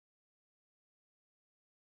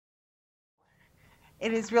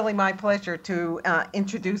It is really my pleasure to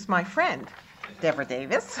introduce my friend, Devra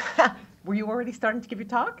Davis. Were you already starting to give your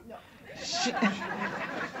talk? No.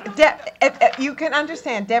 You can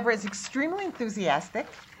understand, Devra is extremely enthusiastic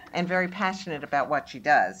and very passionate about what she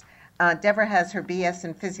does. Devra has her BS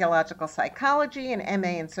in physiological psychology and MA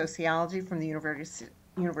in sociology from the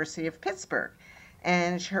University of Pittsburgh.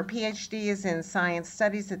 And her PhD is in science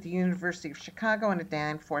studies at the University of Chicago and a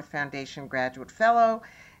Danforth Foundation graduate fellow.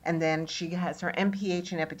 And then she has her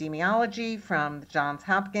MPH in epidemiology from the Johns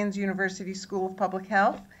Hopkins University School of Public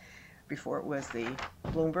Health, before it was the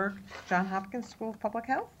Bloomberg Johns Hopkins School of Public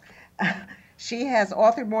Health. She has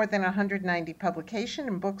authored more than 190 publications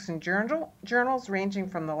in books and journals ranging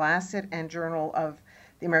from the Lancet and Journal of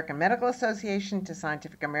the American Medical Association to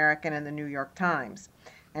Scientific American and the New York Times.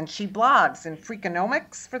 And she blogs in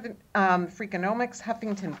Freakonomics for the Freakonomics,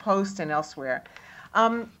 Huffington Post, and elsewhere.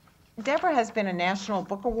 Devra has been a National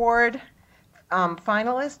Book Award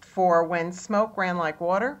finalist for When Smoke Ran Like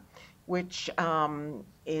Water, which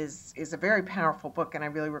is a very powerful book, and I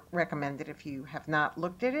really recommend it if you have not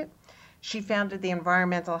looked at it. She founded the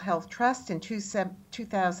Environmental Health Trust in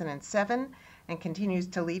 2007 and continues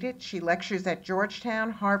to lead it. She lectures at Georgetown,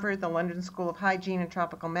 Harvard, the London School of Hygiene and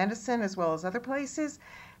Tropical Medicine, as well as other places,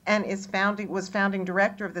 and was founding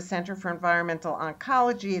director of the Center for Environmental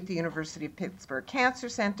Oncology at the University of Pittsburgh Cancer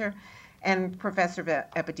Center and professor of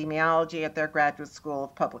epidemiology at their Graduate School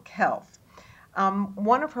of Public Health.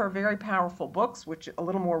 One of her very powerful books, which is a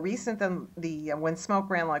little more recent than the When Smoke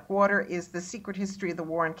Ran Like Water, is The Secret History of the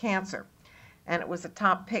War on Cancer. And it was a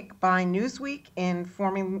top pick by Newsweek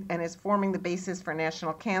is forming the basis for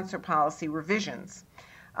national cancer policy revisions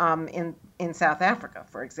in South Africa,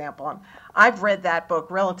 for example. And I've read that book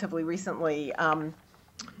relatively recently.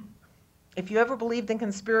 If you ever believed in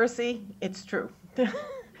conspiracy, it's true.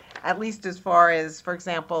 At least as far as, for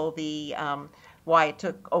example, the why it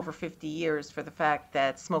took over 50 years for the fact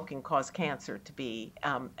that smoking caused cancer to be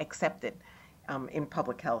accepted in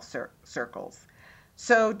public health circles.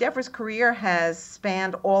 So Devra's career has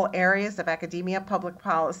spanned all areas of academia, public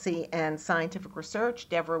policy, and scientific research.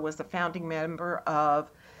 Devra was the founding member of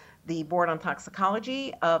the Board on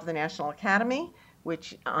Toxicology of the National Academy,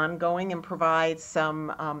 which ongoing and provides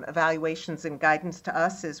some evaluations and guidance to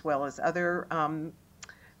us as well as other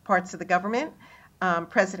parts of the government.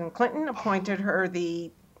 President Clinton appointed her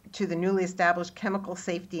to the newly established Chemical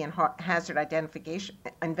Safety and Hazard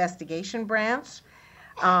Investigation Branch.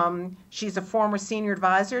 She's a former senior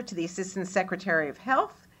advisor to the Assistant Secretary of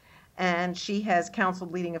Health, and she has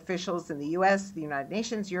counseled leading officials in the U.S., the United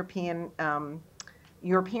Nations, European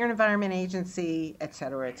Environment Agency, et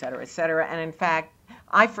cetera, et cetera, et cetera. And in fact,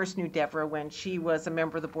 I first knew Devra when she was a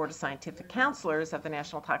member of the Board of Scientific Counselors of the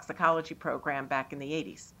National Toxicology Program back in the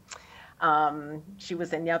 80s. She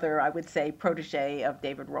was another, I would say, protege of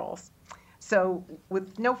David Rawls. So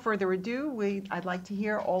with no further ado, I'd like to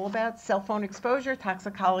hear all about cell phone exposure,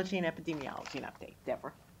 toxicology, and epidemiology. An update.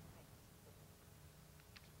 Devra.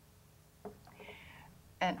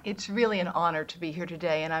 And it's really an honor to be here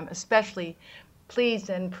today, and I'm especially pleased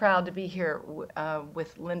and proud to be here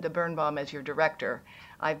with Linda Birnbaum as your director.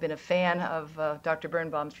 I've been a fan of Dr.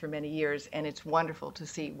 Birnbaum's for many years, and it's wonderful to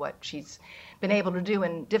see what she's been able to do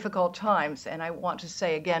in difficult times. And I want to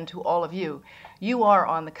say again to all of you, you are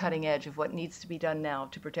on the cutting edge of what needs to be done now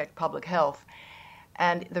to protect public health.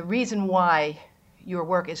 And the reason why your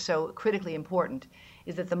work is so critically important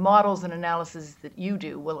is that the models and analysis that you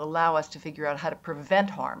do will allow us to figure out how to prevent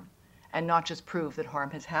harm and not just prove that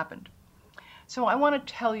harm has happened. So I want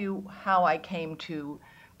to tell you how I came to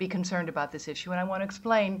be concerned about this issue, and I want to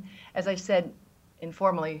explain, as I said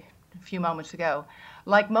informally a few moments ago,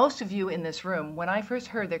 like most of you in this room, when I first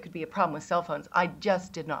heard there could be a problem with cell phones, I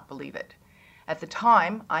just did not believe it. At the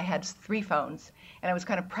time, I had 3 phones, and I was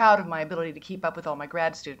kind of proud of my ability to keep up with all my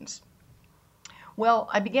grad students. Well,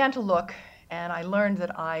 I began to look, and I learned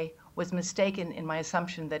that I was mistaken in my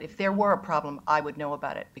assumption that if there were a problem, I would know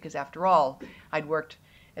about it, because after all, I'd worked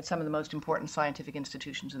at some of the most important scientific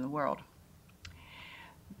institutions in the world.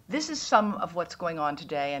 This is some of what's going on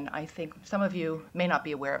today, and I think some of you may not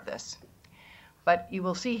be aware of this. But you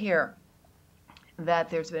will see here that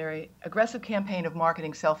there's a very aggressive campaign of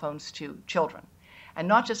marketing cell phones to children. And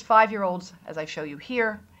not just 5-year-olds, as I show you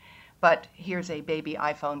here, but here's a baby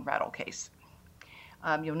iPhone rattle case.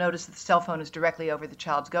 You'll notice that the cell phone is directly over the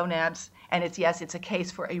child's gonads, and it's a case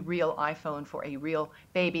for a real iPhone for a real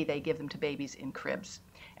baby. They give them to babies in cribs.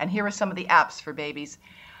 And here are some of the apps for babies.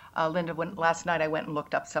 Linda, last night I went and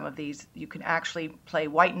looked up some of these. You can actually play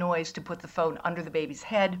white noise to put the phone under the baby's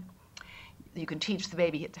head. You can teach the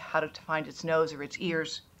baby how to find its nose or its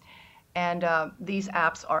ears. And these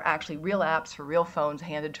apps are actually real apps for real phones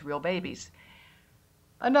handed to real babies.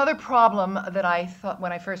 Another problem that I thought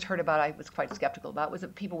when I first heard about it, I was quite skeptical about, was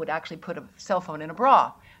that people would actually put a cell phone in a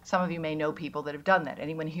bra. Some of you may know people that have done that.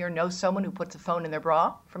 Anyone here know someone who puts a phone in their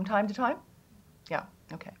bra from time to time? Yeah,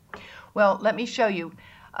 okay. Well, let me show you.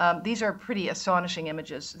 These are pretty astonishing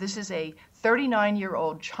images. This is a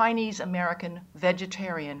 39-year-old Chinese-American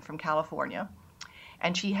vegetarian from California,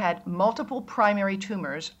 and she had multiple primary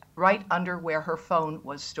tumors right under where her phone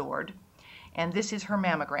was stored. And this is her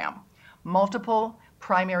mammogram. Multiple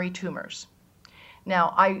primary tumors.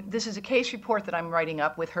 Now, this is a case report that I'm writing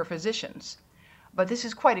up with her physicians, but this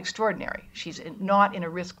is quite extraordinary. She's not in a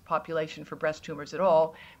risk population for breast tumors at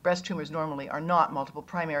all. Breast tumors normally are not multiple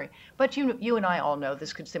primary, but you and I all know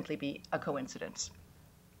this could simply be a coincidence.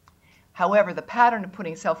 However, the pattern of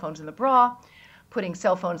putting cell phones in the bra, putting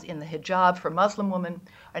cell phones in the hijab for Muslim women,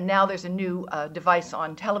 and now there's a new device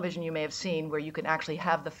on television you may have seen where you can actually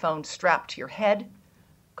have the phone strapped to your head,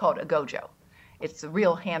 called a Gojo. It's a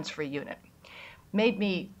real hands-free unit. Made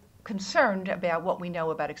me concerned about what we know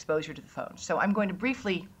about exposure to the phone. So I'm going to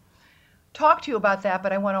briefly talk to you about that,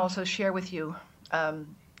 but I want to also share with you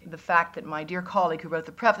the fact that my dear colleague who wrote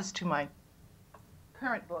the preface to my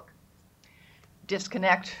current book,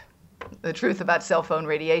 Disconnect, The Truth About Cell Phone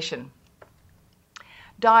Radiation,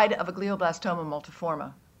 died of a glioblastoma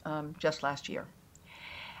multiforme just last year.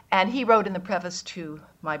 And he wrote in the preface to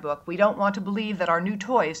my book, "We don't want to believe that our new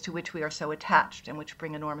toys to which we are so attached and which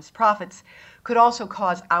bring enormous profits could also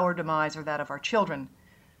cause our demise or that of our children.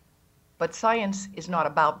 But science is not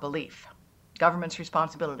about belief. Government's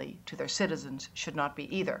responsibility to their citizens should not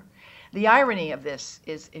be either." The irony of this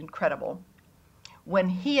is incredible. When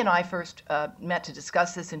he and I first met to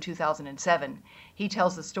discuss this in 2007, he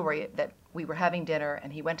tells the story that we were having dinner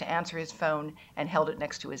and he went to answer his phone and held it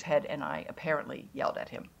next to his head, and I apparently yelled at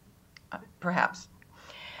him. Perhaps.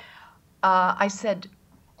 I said,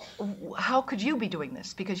 "How could you be doing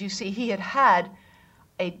this?" Because you see, he had had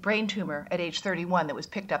a brain tumor at age 31 that was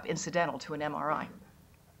picked up incidental to an MRI.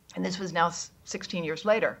 And this was now 16 years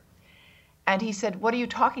later. And he said, "What are you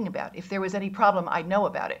talking about? If there was any problem, I'd know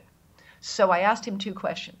about it." So I asked him two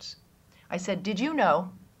questions. I said, "Did you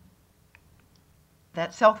know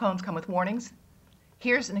that cell phones come with warnings?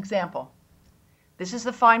 Here's an example. This is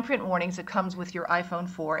the fine print warnings that comes with your iPhone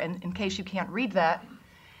 4, and in case you can't read that,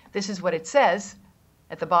 this is what it says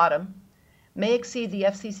at the bottom. May exceed the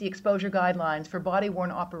FCC exposure guidelines for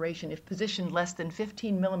body-worn operation if positioned less than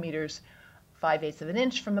 15 millimeters, 5/8 of an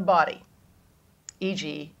inch from the body,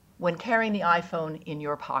 e.g., when carrying the iPhone in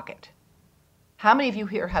your pocket." How many of you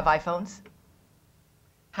here have iPhones?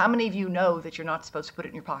 How many of you know that you're not supposed to put it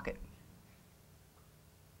in your pocket?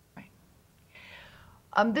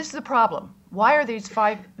 This is a problem. Why are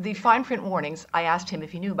the fine print warnings? I asked him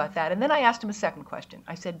if he knew about that, and then I asked him a second question.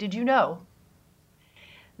 I said, "Did you know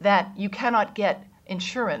that you cannot get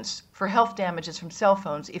insurance for health damages from cell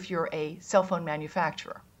phones if you're a cell phone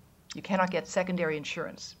manufacturer? You cannot get secondary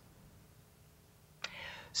insurance."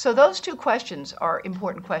 So those two questions are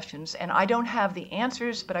important questions, and I don't have the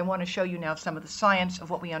answers, but I want to show you now some of the science of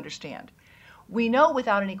what we understand. We know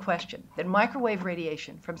without any question that microwave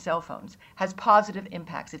radiation from cell phones has positive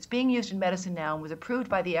impacts. It's being used in medicine now and was approved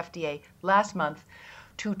by the FDA last month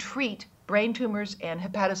to treat brain tumors and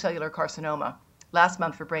hepatocellular carcinoma. Last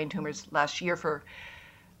month for brain tumors, last year for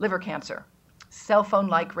liver cancer. Cell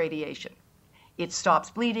phone-like radiation. It stops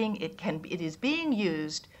bleeding. It is being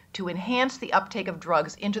used to enhance the uptake of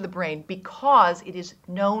drugs into the brain because it is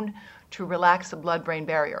known to relax the blood-brain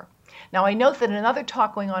barrier. Now, I note that another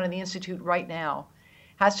talk going on in the Institute right now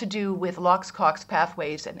has to do with LOX-COX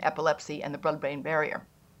pathways and epilepsy and the blood-brain barrier.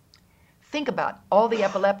 Think about all the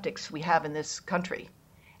epileptics we have in this country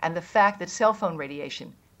and the fact that cell phone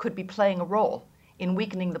radiation could be playing a role in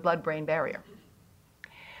weakening the blood-brain barrier.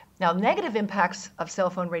 Now, negative impacts of cell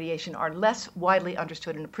phone radiation are less widely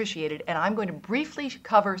understood and appreciated, and I'm going to briefly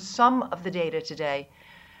cover some of the data today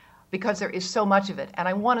because there is so much of it. And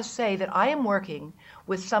I want to say that I am working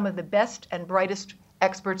with some of the best and brightest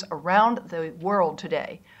experts around the world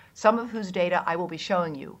today, some of whose data I will be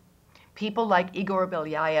showing you. People like Igor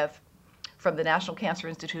Belyaev from the National Cancer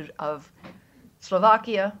Institute of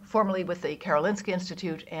Slovakia, formerly with the Karolinska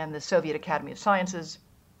Institute and the Soviet Academy of Sciences.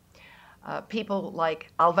 People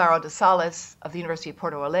like Alvaro de Sales of the University of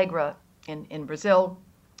Porto Alegre in Brazil.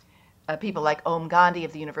 People like Om Gandhi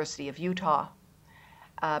of the University of Utah.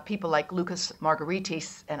 People like Lucas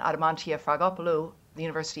Margaritis and Adamantia Fragopoulou, the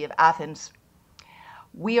University of Athens.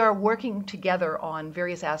 We are working together on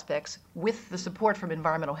various aspects with the support from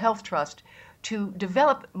Environmental Health Trust to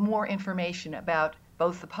develop more information about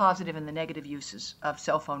both the positive and the negative uses of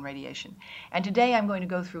cell phone radiation. And today I'm going to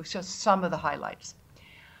go through just some of the highlights.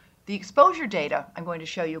 The exposure data I'm going to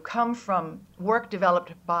show you come from work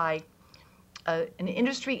developed by an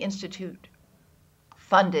industry institute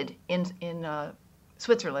funded in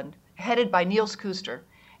Switzerland, headed by Niels Kuster.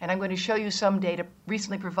 And I'm going to show you some data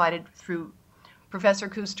recently provided through Professor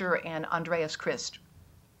Kuster and Andreas Christ.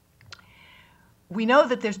 We know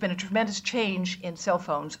that there's been a tremendous change in cell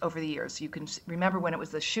phones over the years. You can remember when it was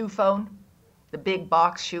the shoe phone, the big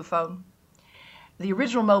box shoe phone. The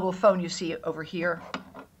original mobile phone you see over here,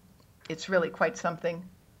 it's really quite something.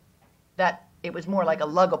 That it was more like a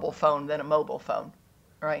luggable phone than a mobile phone,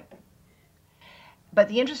 right? But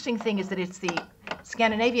the interesting thing is that it's the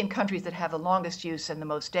Scandinavian countries that have the longest use and the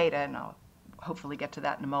most data, and I'll hopefully get to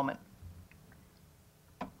that in a moment.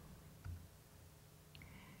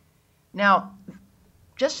 Now,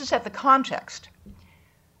 just to set the context,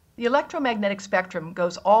 the electromagnetic spectrum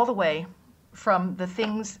goes all the way from the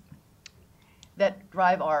things that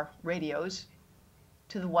drive our radios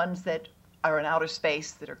to the ones that are in outer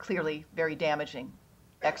space that are clearly very damaging,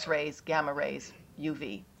 X-rays, gamma rays,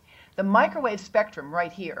 UV. The microwave spectrum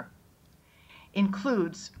right here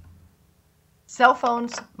includes cell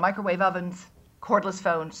phones, microwave ovens, cordless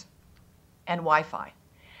phones, and Wi-Fi.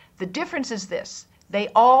 The difference is this. They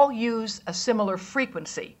all use a similar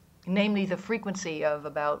frequency, namely the frequency of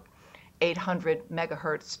about 800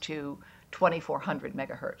 megahertz to 2400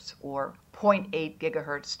 megahertz, or 0.8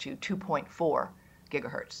 gigahertz to 2.4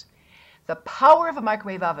 gigahertz. The power of a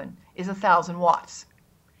microwave oven is 1,000 watts.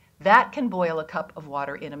 That can boil a cup of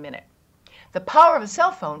water in a minute. The power of a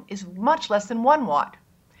cell phone is much less than 1 watt,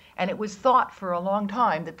 and it was thought for a long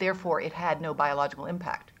time that therefore it had no biological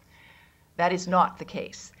impact. That is not the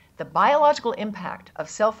case. The biological impact of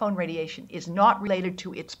cell phone radiation is not related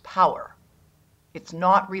to its power. It's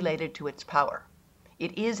not related to its power.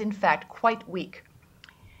 It is, in fact, quite weak.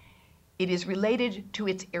 It is related to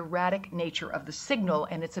its erratic nature of the signal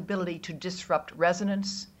and its ability to disrupt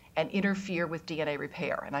resonance and interfere with DNA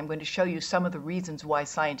repair. And I'm going to show you some of the reasons why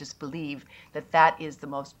scientists believe that that is the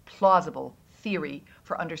most plausible theory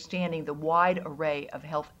for understanding the wide array of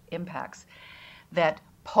health impacts that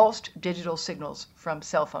pulsed digital signals from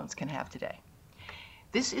cell phones can have today.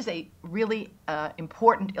 This is a really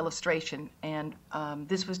important illustration, and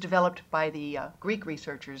this was developed by the Greek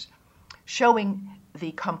researchers, showing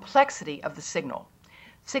the complexity of the signal.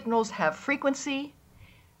 Signals have frequency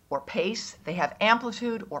or pace, they have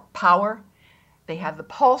amplitude or power, they have the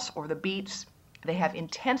pulse or the beats, they have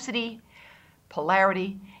intensity,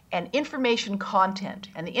 polarity, and information content.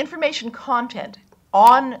 And the information content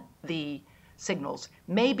on the signals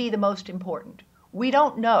may be the most important. We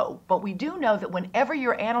don't know, but we do know that whenever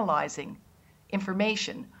you're analyzing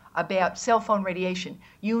information about cell phone radiation,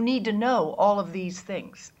 you need to know all of these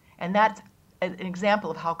things. And that's an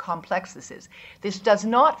example of how complex this is. This does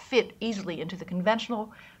not fit easily into the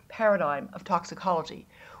conventional paradigm of toxicology.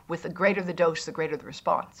 With the greater the dose, the greater the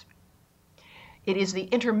response. It is the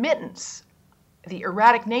intermittence, the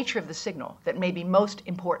erratic nature of the signal that may be most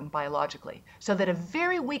important biologically. So that a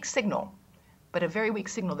very weak signal, but a very weak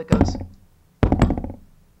signal that goes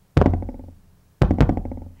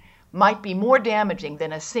might be more damaging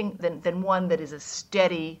than than one that is a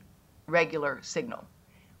steady, regular signal.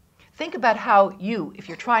 Think about how you, if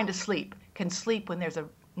you're trying to sleep, can sleep when there's a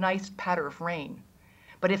nice patter of rain.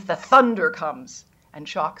 But if the thunder comes and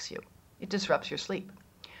shocks you, it disrupts your sleep.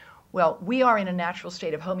 Well, we are in a natural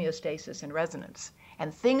state of homeostasis and resonance,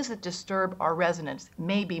 and things that disturb our resonance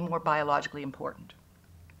may be more biologically important.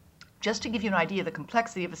 Just to give you an idea of the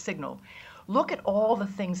complexity of a signal, look at all the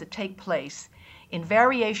things that take place in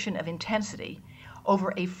variation of intensity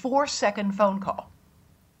over a 4-second phone call.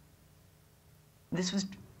 This was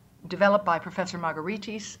developed by Professor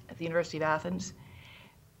Margaritis at the University of Athens.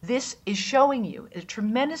 This is showing you a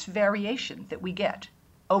tremendous variation that we get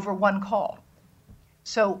over one call.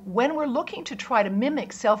 So when we're looking to try to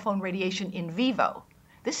mimic cell phone radiation in vivo,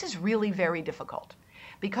 this is really very difficult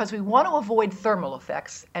because we want to avoid thermal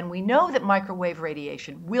effects, and we know that microwave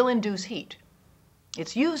radiation will induce heat.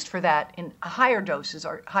 It's used for that in higher doses,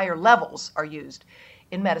 or higher levels are used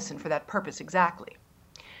in medicine for that purpose exactly.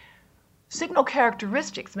 Signal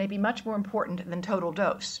characteristics may be much more important than total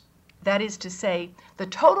dose. That is to say, the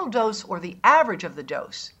total dose or the average of the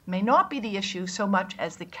dose may not be the issue so much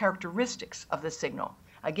as the characteristics of the signal.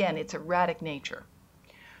 Again, its erratic nature.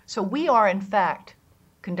 So we are, in fact,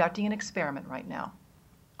 conducting an experiment right now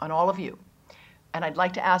on all of you. And I'd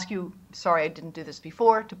like to ask you, sorry I didn't do this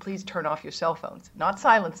before, to please turn off your cell phones. Not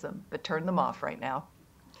silence them, but turn them off right now.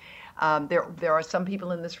 There are some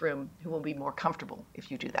people in this room who will be more comfortable if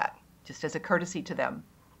you do that. just as a courtesy to them.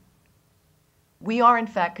 We are, in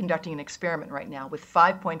fact, conducting an experiment right now with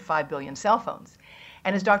 5.5 billion cell phones.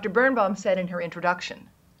 And as Dr. Birnbaum said in her introduction,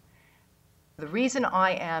 the reason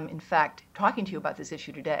I am, in fact, talking to you about this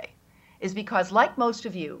issue today is because, like most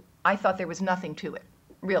of you, I thought there was nothing to it,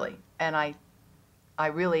 really. And I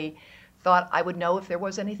really thought I would know if there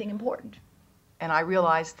was anything important. And I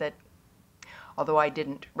realized that, although I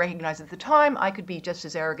didn't recognize at the time, I could be just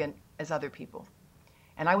as arrogant as other people.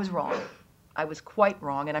 And I was wrong. I was quite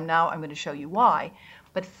wrong, and I'm going to show you why.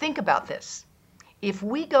 But think about this. If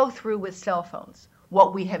we go through with cell phones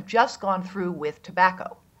what we have just gone through with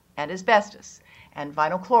tobacco and asbestos and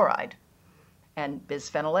vinyl chloride and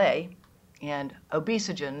bisphenol A and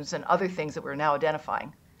obesogens and other things that we're now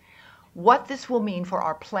identifying, what this will mean for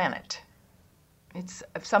our planet, it's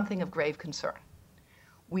something of grave concern.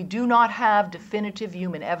 We do not have definitive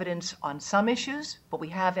human evidence on some issues, but we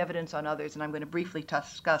have evidence on others, and I'm going to briefly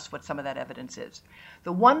discuss what some of that evidence is.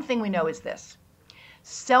 The one thing we know is this: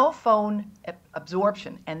 cell phone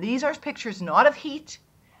absorption, and these are pictures not of heat,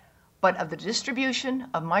 but of the distribution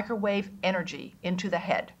of microwave energy into the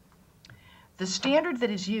head. The standard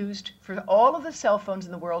that is used for all of the cell phones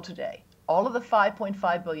in the world today, all of the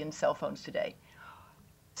 5.5 billion cell phones today,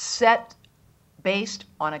 set based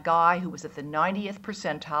on a guy who was at the 90th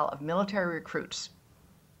percentile of military recruits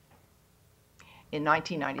in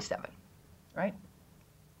 1997, right?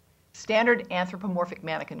 Standard anthropomorphic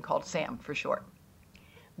mannequin, called SAM for short.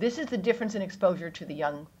 This is the difference in exposure to the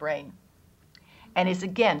young brain. And is,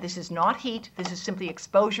 again, this is not heat, this is simply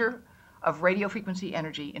exposure of radio frequency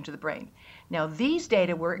energy into the brain. Now, these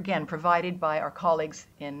data were, again, provided by our colleagues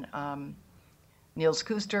in Niels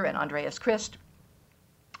Kuster and Andreas Christ,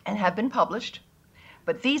 and have been published.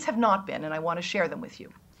 But these have not been, and I want to share them with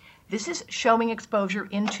you. This is showing exposure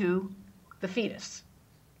into the fetus.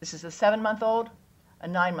 This is a 7-month-old, a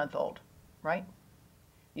 9-month-old, right?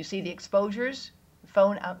 You see the exposures, the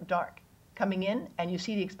phone out dark, coming in, and you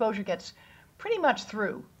see the exposure gets pretty much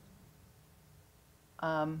through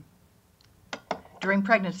during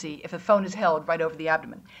pregnancy if a phone is held right over the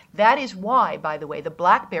abdomen. That is why, by the way, the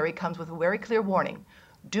BlackBerry comes with a very clear warning.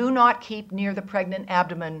 Do not keep near the pregnant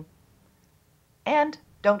abdomen, and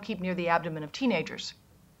don't keep near the abdomen of teenagers.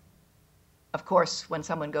 Of course, when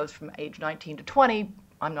someone goes from age 19 to 20,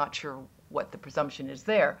 I'm not sure what the presumption is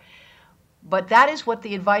there. But that is what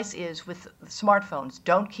the advice is with smartphones.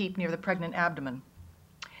 Don't keep near the pregnant abdomen.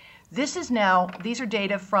 These are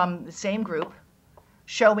data from the same group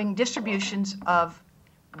showing distributions of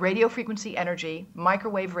radio frequency energy,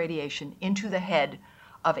 microwave radiation, into the head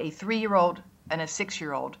of a 3-year-old and a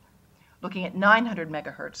 6-year-old, looking at 900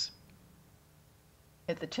 megahertz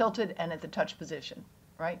at the tilted and at the touch position,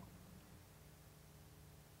 right?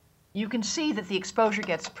 You can see that the exposure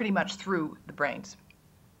gets pretty much through the brains.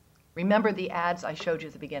 Remember the ads I showed you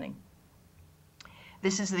at the beginning.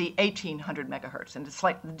 This is the 1800 megahertz, and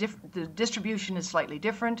the distribution is slightly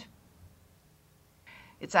different.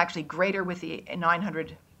 It's actually greater with the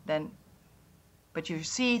 900 but you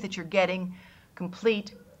see that you're getting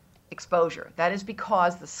complete exposure. That is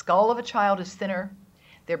because the skull of a child is thinner,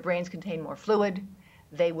 their brains contain more fluid,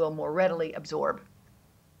 they will more readily absorb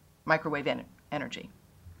microwave energy.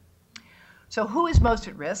 So who is most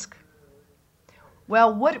at risk?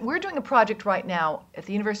 Well, we're doing a project right now at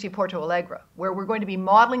the University of Porto Alegre where we're going to be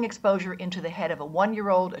modeling exposure into the head of a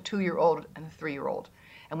 1-year-old, a 2-year-old, and a 3-year-old.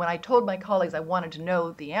 And when I told my colleagues I wanted to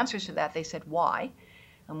know the answers to that, they said, why?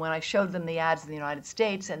 And when I showed them the ads in the United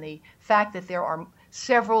States and the fact that there are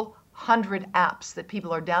several hundred apps that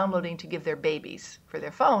people are downloading to give their babies for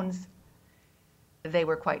their phones, they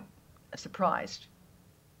were quite surprised.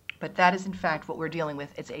 But that is, in fact, what we're dealing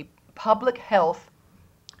with. It's a public health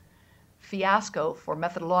fiasco for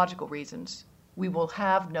methodological reasons. We will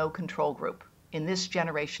have no control group. In this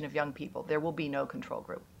generation of young people, there will be no control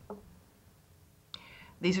group.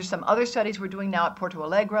 These are some other studies we're doing now at Porto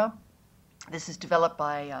Alegre. This is developed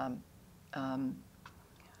by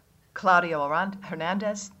Claudio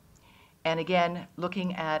Hernandez. And again,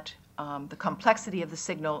 looking at the complexity of the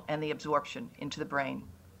signal and the absorption into the brain.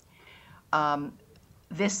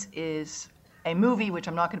 This is a movie which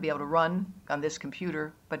I'm not going to be able to run on this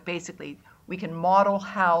computer, but basically we can model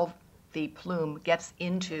how the plume gets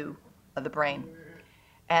into the brain.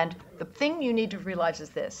 And the thing you need to realize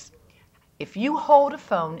is this. If you hold a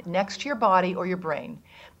phone next to your body or your brain,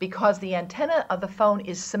 because the antenna of the phone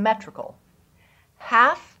is symmetrical,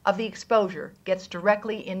 half of the exposure gets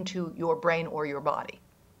directly into your brain or your body.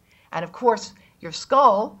 And of course, your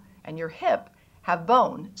skull and your hip have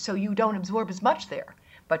bone, so you don't absorb as much there.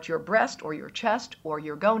 But your breast or your chest or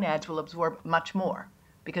your gonads will absorb much more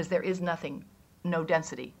because there is nothing no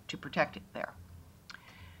density to protect it there.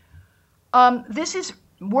 This is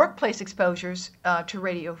workplace exposures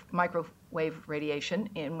to microwave radiation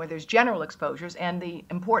where there's general exposures, and the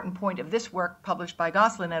important point of this work published by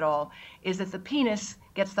Gosselin et al. Is that the penis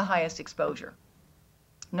gets the highest exposure.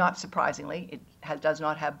 Not surprisingly, it does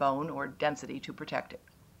not have bone or density to protect it.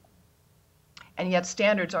 And yet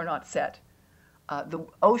standards are not set. The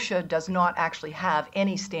OSHA does not actually have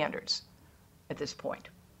any standards at this point.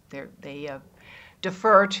 They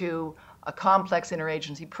defer to a complex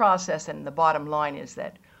interagency process, and the bottom line is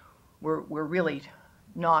that we're really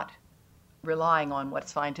not relying on what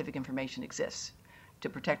scientific information exists to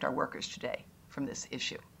protect our workers today from this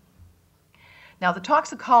issue. Now, the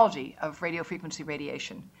toxicology of radiofrequency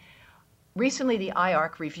radiation. Recently, the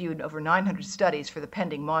IARC reviewed over 900 studies for the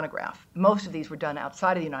pending monograph. Most of these were done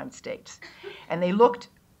outside of the United States. And they looked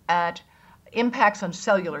at impacts on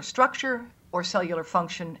cellular structure or cellular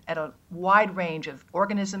function at a wide range of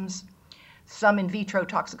organisms, some in vitro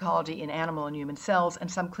toxicology in animal and human cells, and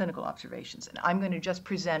some clinical observations. And I'm going to just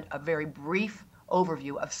present a very brief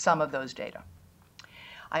overview of some of those data.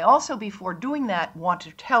 I also, before doing that, want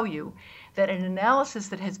to tell you that an analysis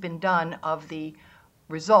that has been done of the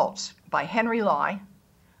results by Henry Lai,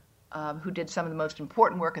 who did some of the most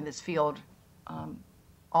important work in this field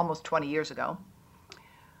almost 20 years ago,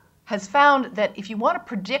 has found that if you want to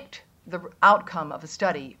predict the outcome of a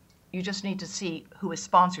study, you just need to see who has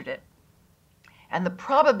sponsored it. And the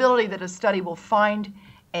probability that a study will find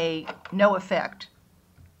a no effect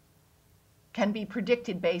can be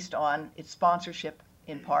predicted based on its sponsorship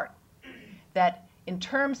in part. That in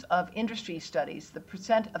terms of industry studies, the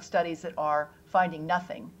percent of studies that are finding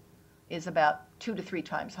nothing is about 2 to 3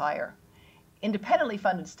 times higher. Independently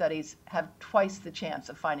funded studies have twice the chance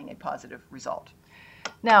of finding a positive result.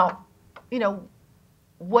 Now,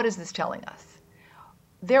 what is this telling us?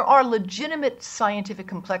 There are legitimate scientific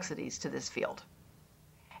complexities to this field.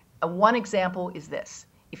 One example is this.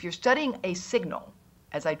 If you're studying a signal,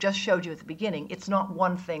 as I just showed you at the beginning, it's not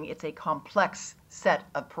one thing, it's a complex set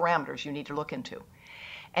of parameters you need to look into.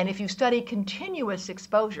 And if you study continuous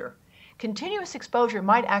exposure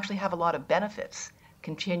might actually have a lot of benefits.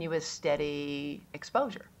 Continuous, steady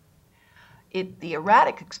exposure. The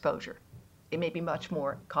erratic exposure, it may be much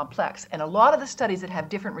more complex. And a lot of the studies that have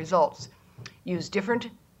different results use different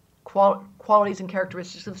qualities and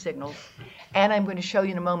characteristics of signals, and I'm going to show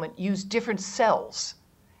you in a moment, use different cells.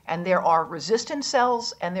 And there are resistant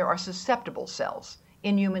cells and there are susceptible cells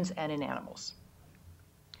in humans and in animals.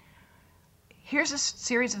 Here's a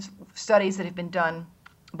series of studies that have been done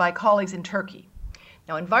by colleagues in Turkey.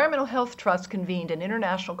 Now, Environmental Health Trust convened an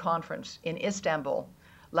international conference in Istanbul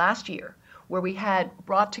last year where we had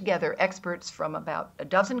brought together experts from about a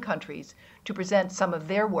dozen countries to present some of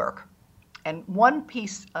their work. And one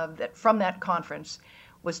piece of that from that conference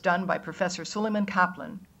was done by Professor Suleiman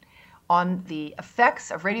Kaplan on the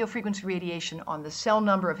effects of radiofrequency radiation on the cell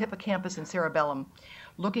number of hippocampus and cerebellum,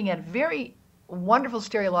 looking at very wonderful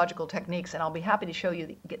stereological techniques, and I'll be happy to show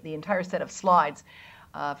you the entire set of slides.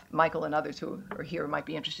 Michael and others who are here might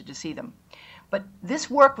be interested to see them. But this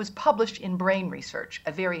work was published in Brain Research,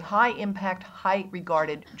 a very high-impact,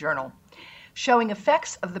 high-regarded journal, showing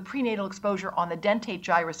effects of the prenatal exposure on the dentate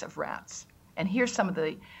gyrus of rats. And here's some of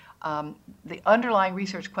the underlying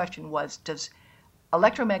research question was, does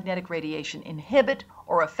electromagnetic radiation inhibit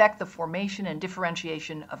or affect the formation and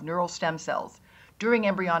differentiation of neural stem cells during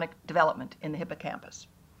embryonic development in the hippocampus?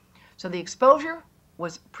 So the exposure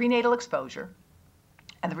was prenatal exposure,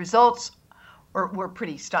 and the results were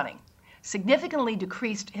pretty stunning. Significantly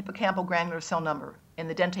decreased hippocampal granular cell number in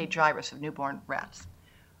the dentate gyrus of newborn rats.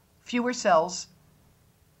 Fewer cells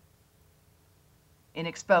in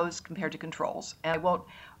exposed compared to controls. And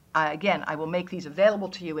I will make these available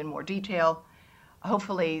to you in more detail.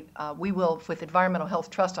 Hopefully, we will, with Environmental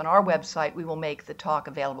Health Trust on our website, we will make the talk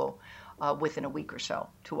available within a week or so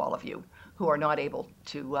to all of you who are not able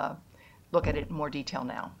to look at it in more detail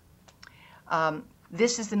now.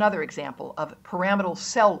 This is another example of pyramidal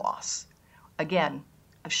cell loss, again,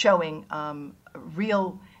 showing a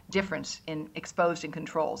real difference in exposed and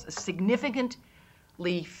controls.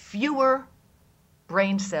 Significantly fewer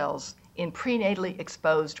brain cells in prenatally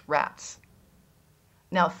exposed rats.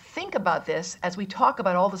 Now think about this as we talk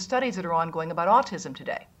about all the studies that are ongoing about autism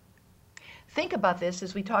today. Think about this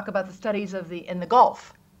as we talk about the studies in the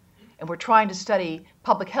Gulf, and we're trying to study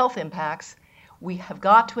public health impacts. We have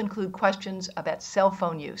got to include questions about cell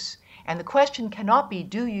phone use. And the question cannot be,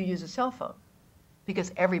 do you use a cell phone?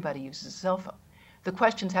 Because everybody uses a cell phone. The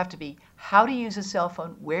questions have to be, how do you use a cell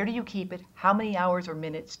phone? Where do you keep it? How many hours or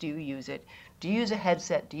minutes do you use it? Do you use a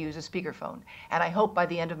headset? Do you use a speakerphone? And I hope by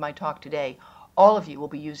the end of my talk today, all of you will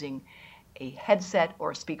be using a headset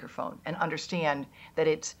or a speakerphone and understand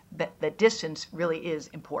that that distance really is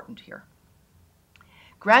important here.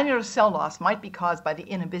 Granular cell loss might be caused by the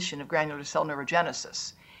inhibition of granular cell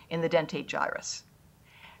neurogenesis in the dentate gyrus.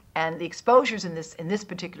 And the exposures in this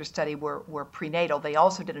particular study were prenatal. They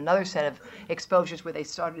also did another set of exposures where they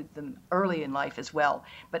started them early in life as well.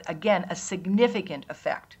 But again, a significant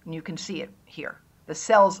effect, and you can see it here. The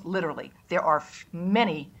cells, literally, there are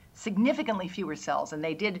many, significantly fewer cells, and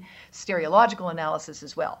they did stereological analysis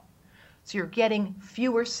as well. So you're getting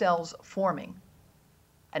fewer cells forming,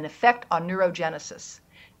 an effect on neurogenesis.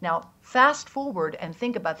 Now, fast forward and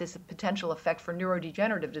think about this potential effect for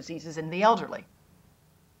neurodegenerative diseases in the elderly.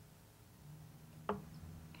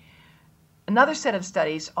 Another set of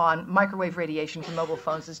studies on microwave radiation from mobile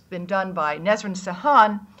phones has been done by Nesrin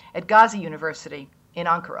Sahan at Gazi University in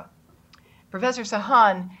Ankara. Professor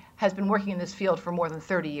Sahan has been working in this field for more than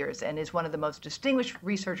 30 years and is one of the most distinguished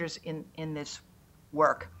researchers in this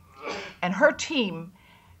work. And her team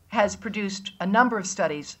has produced a number of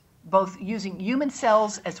studies, both using human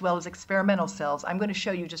cells as well as experimental cells. I'm going to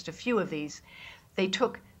show you just a few of these. They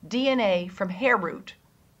took DNA from hair root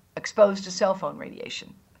exposed to cell phone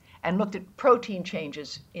radiation and looked at protein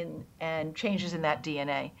changes and changes in that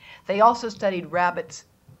DNA. They also studied rabbits,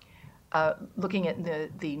 looking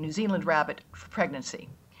at the New Zealand rabbit for pregnancy.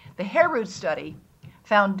 The hair root study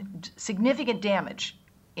found significant damage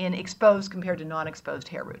in exposed compared to non-exposed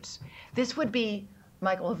hair roots. This would be,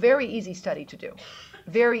 Michael, a very easy study to do,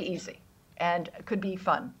 very easy, and could be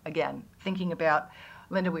fun. Again, thinking about,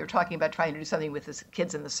 Linda, we were talking about trying to do something with the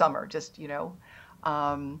kids in the summer, just, you know.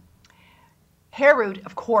 Hair root,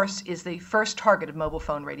 of course, is the first target of mobile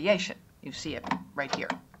phone radiation. You see it right here.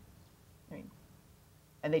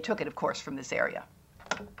 And they took it, of course, from this area.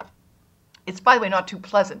 It's, by the way, not too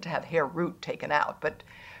pleasant to have hair root taken out, but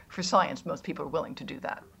for science, most people are willing to do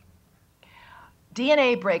that.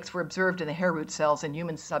 DNA breaks were observed in the hair root cells in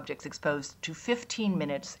human subjects exposed to 15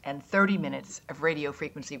 minutes and 30 minutes of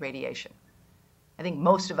radiofrequency radiation. I think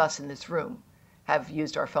most of us in this room have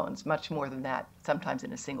used our phones much more than that, sometimes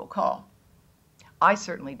in a single call. I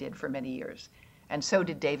certainly did for many years, and so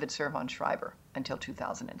did David Servan Schreiber until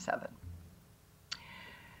 2007.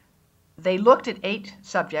 They looked at 8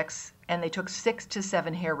 subjects, and they took 6 to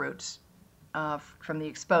 7 hair roots from the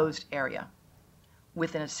exposed area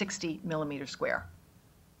within a 60 millimeter square.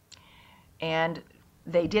 And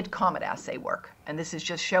they did COMET assay work, and this is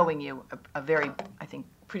just showing you a very, I think,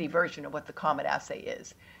 pretty version of what the COMET assay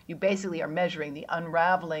is. You basically are measuring the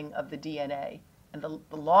unraveling of the DNA, and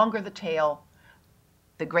the longer the tail,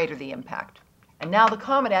 the greater the impact. And now the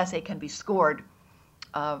COMET assay can be scored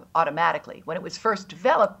automatically. When it was first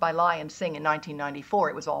developed by Lai and Singh in 1994,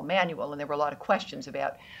 it was all manual, and there were a lot of questions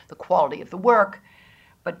about the quality of the work.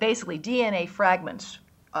 But basically, DNA fragments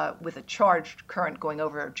with a charged current going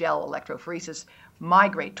over gel electrophoresis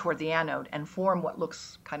migrate toward the anode and form what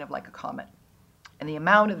looks kind of like a comet. And the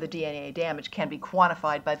amount of the DNA damage can be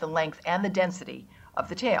quantified by the length and the density of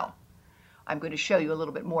the tail. I'm going to show you a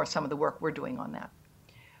little bit more some of the work we're doing on that.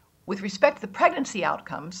 With respect to the pregnancy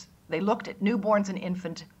outcomes, they looked at newborns and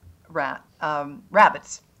infant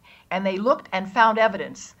rabbits, and they looked and found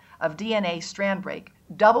evidence of DNA strand break,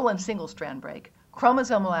 double and single strand break,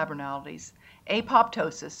 chromosomal abnormalities,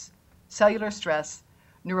 apoptosis, cellular stress,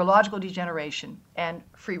 neurological degeneration, and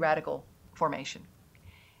free radical formation.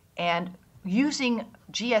 And using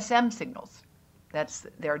GSM signals,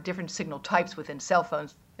 there are different signal types within cell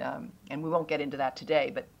phones, and we won't get into that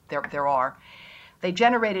today, but there are. They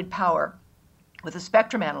generated power with a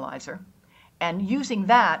spectrum analyzer, and using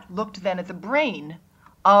that, looked then at the brain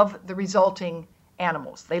of the resulting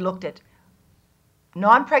animals. They looked at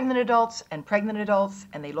non-pregnant adults, and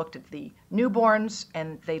they looked at the newborns,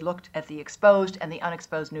 and they looked at the exposed and the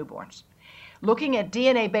unexposed newborns, looking at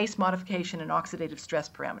DNA-based modification and oxidative stress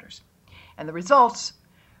parameters. And the results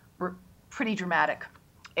were pretty dramatic.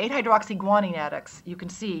 8-hydroxyguanine addicts, you can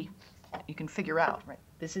see, you can figure out, right?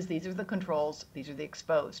 These are the controls, these are the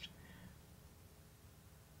exposed.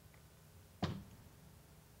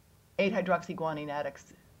 8-hydroxyguanine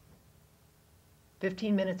addicts,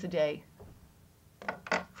 15 minutes a day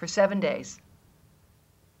for 7 days.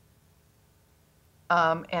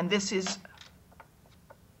 And this is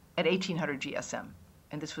at 1800 GSM,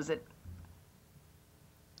 and this was at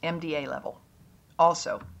MDA level,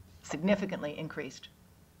 also significantly increased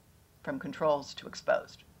from controls to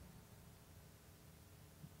exposed.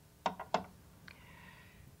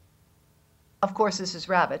 Of course, this is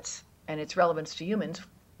rabbits, and its relevance to humans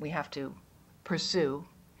we have to pursue,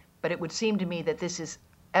 but it would seem to me that this is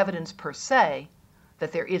evidence per se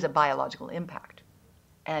that there is a biological impact.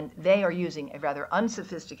 And they are using a rather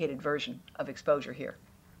unsophisticated version of exposure here.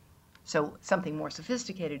 So something more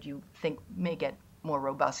sophisticated you think may get more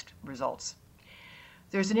robust results.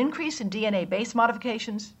 There's an increase in DNA base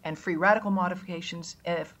modifications and free radical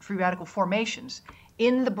formations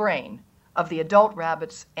in the brain of the adult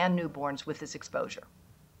rabbits and newborns with this exposure.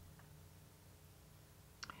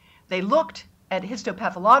 They looked at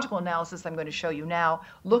histopathological analysis I'm going to show you now,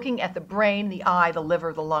 looking at the brain, the eye, the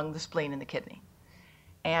liver, the lung, the spleen, and the kidney.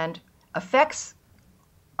 And effects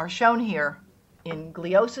are shown here in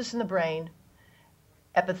gliosis in the brain,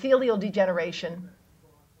 epithelial degeneration,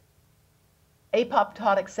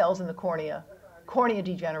 apoptotic cells in the cornea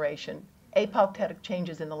degeneration, apoptotic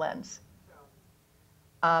changes in the lens.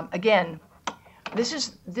 Again, this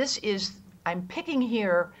is I'm picking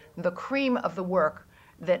here the cream of the work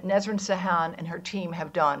that Nesrin Sahan and her team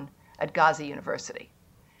have done at Gazi University.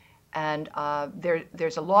 And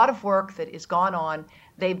there's a lot of work that has gone on.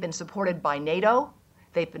 They've been supported by NATO.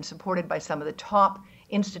 They've been supported by some of the top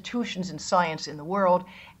institutions in science in the world,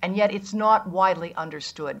 and yet it's not widely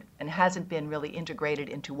understood and hasn't been really integrated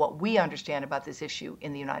into what we understand about this issue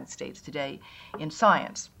in the United States today in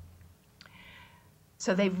science.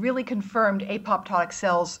 So they've really confirmed apoptotic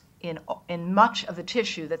cells in much of the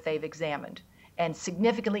tissue that they've examined and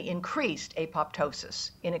significantly increased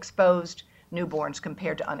apoptosis in exposed newborns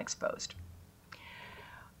compared to unexposed.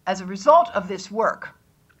 As a result of this work,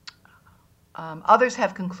 others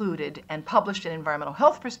have concluded and published in Environmental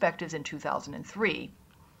Health Perspectives in 2003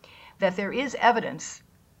 that there is evidence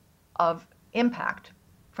of impact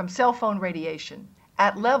from cell phone radiation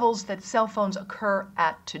at levels that cell phones occur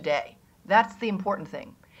at today. That's the important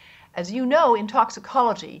thing. As you know, in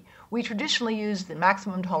toxicology, we traditionally use the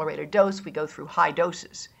maximum tolerated dose. We go through high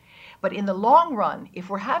doses. But in the long run, if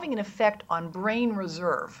we're having an effect on brain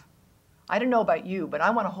reserve, I don't know about you, but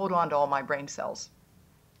I want to hold on to all my brain cells.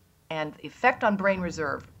 And the effect on brain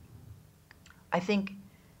reserve, I think,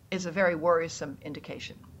 is a very worrisome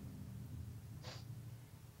indication.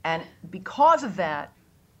 And because of that,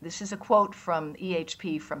 this is a quote from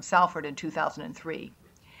EHP from Salford in 2003,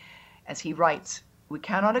 as he writes, "We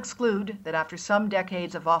cannot exclude that after some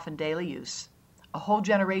decades of often daily use, a whole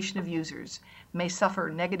generation of users may suffer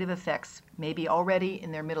negative effects, maybe already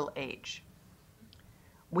in their middle age."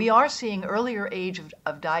 We are seeing earlier age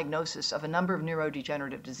of diagnosis of a number of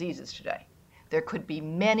neurodegenerative diseases today. There could be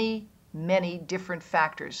many, many different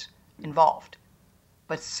factors involved,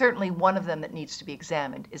 but certainly one of them that needs to be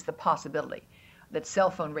examined is the possibility that cell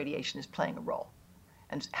phone radiation is playing a role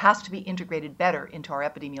and has to be integrated better into our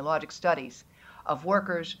epidemiologic studies of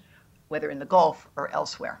workers, whether in the Gulf or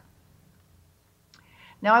elsewhere.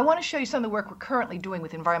 Now, I want to show you some of the work we're currently doing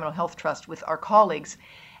with Environmental Health Trust with our colleagues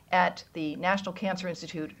at the National Cancer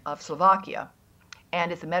Institute of Slovakia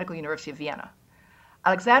and at the Medical University of Vienna.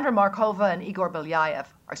 Alexandra Markova and Igor Belyaev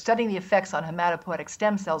are studying the effects on hematopoietic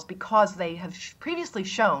stem cells because they have previously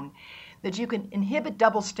shown that you can inhibit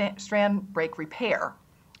double-strand break repair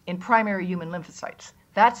in primary human lymphocytes.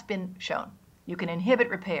 That's been shown. You can inhibit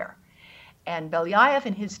repair. And Belyaev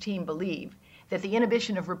and his team believe that the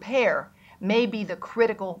inhibition of repair may be the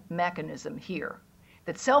critical mechanism here,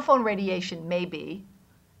 that cell phone radiation may be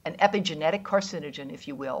an epigenetic carcinogen, if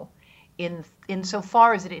you will,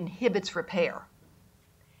 insofar as it inhibits repair.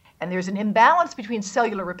 And there's an imbalance between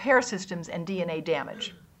cellular repair systems and DNA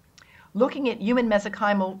damage. Looking at human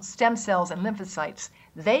mesenchymal stem cells and lymphocytes,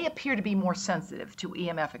 they appear to be more sensitive to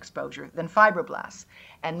EMF exposure than fibroblasts.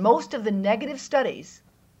 And most of the negative studies,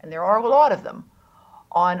 and there are a lot of them,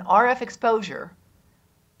 on RF exposure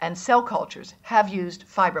and cell cultures have used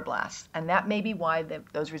fibroblasts, and that may be why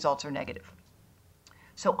those results are negative.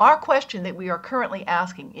 So our question that we are currently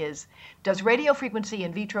asking is, does radiofrequency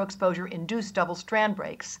in vitro exposure induce double-strand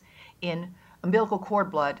breaks in umbilical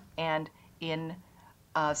cord blood and in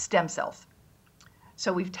stem cells?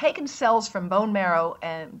 So we've taken cells from bone marrow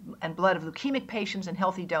and blood of leukemic patients and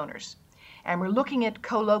healthy donors, and we're looking at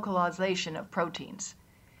co-localization of proteins.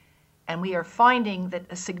 And we are finding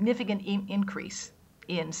that a significant increase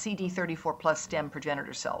in CD34 plus stem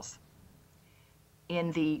progenitor cells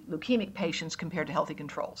in the leukemic patients compared to healthy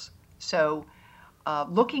controls. So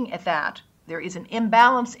looking at that, there is an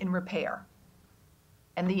imbalance in repair.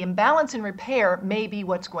 And the imbalance in repair may be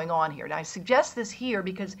what's going on here. And I suggest this here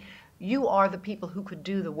because you are the people who could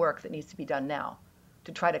do the work that needs to be done now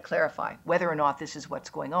to try to clarify whether or not this is what's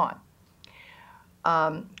going on.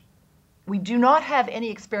 We do not have any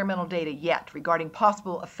experimental data yet regarding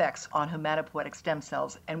possible effects on hematopoietic stem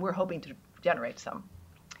cells, and we're hoping to generate some.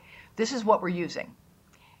 This is what we're using.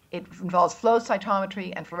 It involves flow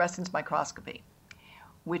cytometry and fluorescence microscopy,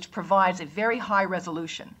 which provides a very high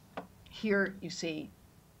resolution. Here you see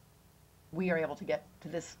we are able to get to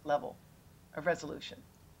this level of resolution.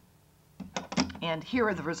 And here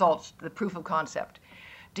are the results, the proof of concept.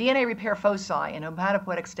 DNA repair foci in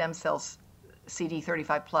hematopoietic stem cells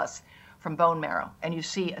CD35 plus from bone marrow. And you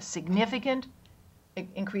see a significant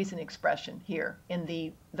increase in expression here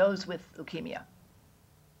in those with leukemia.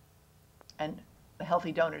 And the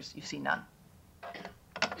healthy donors, you see none.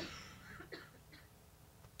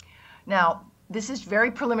 Now, this is very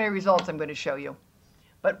preliminary results I'm going to show you,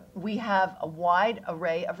 but we have a wide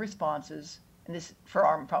array of responses, and this for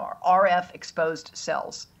our RF exposed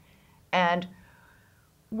cells. And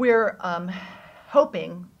we're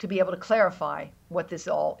hoping to be able to clarify what this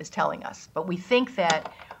all is telling us. But we think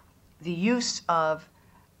that the use of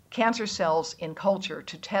cancer cells in culture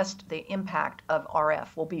to test the impact of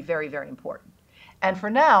RF will be very, very important. And for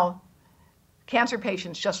now, cancer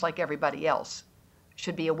patients, just like everybody else,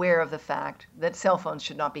 should be aware of the fact that cell phones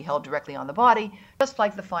should not be held directly on the body, just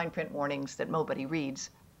like the fine print warnings that nobody reads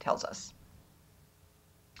tells us.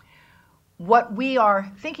 What we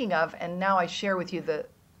are thinking of, and now I share with you the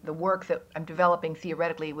work that I'm developing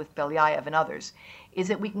theoretically with Belyaev and others, is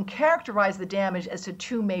that we can characterize the damage as to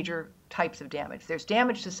two major types of damage. There's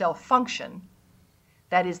damage to cell function,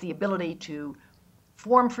 that is the ability to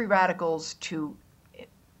form free radicals, to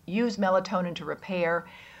use melatonin to repair,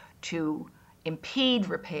 to impede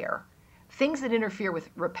repair. Things that interfere with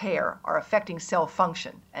repair are affecting cell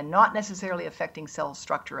function and not necessarily affecting cell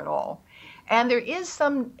structure at all. And there is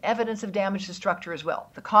some evidence of damage to structure as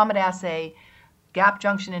well. The COMET assay, gap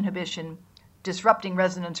junction inhibition, disrupting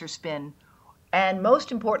resonance or spin, and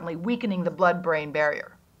most importantly, weakening the blood-brain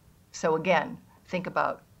barrier. So again, think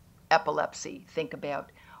about epilepsy, think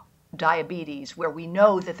about diabetes, where we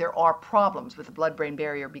know that there are problems with the blood-brain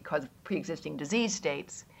barrier because of pre-existing disease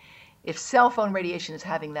states. If cell phone radiation is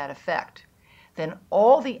having that effect, then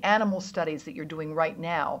all the animal studies that you're doing right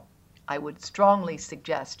now, I would strongly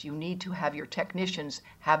suggest you need to have your technicians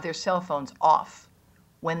have their cell phones off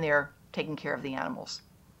when they're taking care of the animals,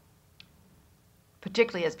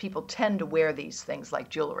 particularly as people tend to wear these things like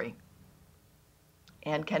jewelry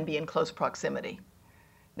and can be in close proximity.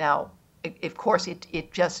 Now, of course, it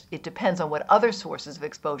depends on what other sources of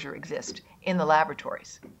exposure exist in the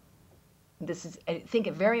laboratories. This is, I think,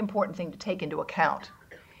 a very important thing to take into account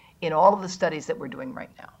in all of the studies that we're doing right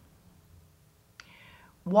now.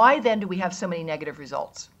 Why then do we have so many negative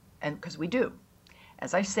results? And because we do.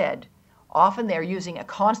 As I said, often they're using a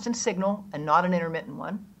constant signal and not an intermittent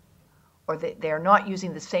one, or they're not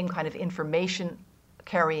using the same kind of information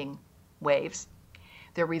carrying waves.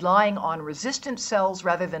 They're relying on resistant cells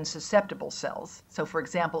rather than susceptible cells. So for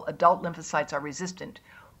example, adult lymphocytes are resistant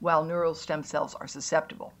while neural stem cells are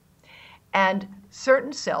susceptible. And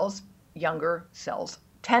certain cells, younger cells,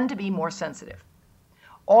 tend to be more sensitive.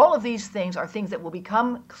 All of these things are things that will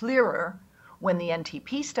become clearer when the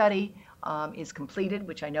NTP study is completed,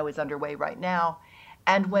 which I know is underway right now,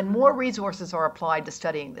 and when more resources are applied to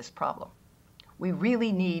studying this problem. We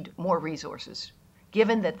really need more resources.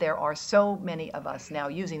 Given that there are so many of us now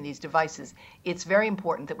using these devices, it's very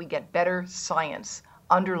important that we get better science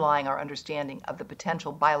underlying our understanding of the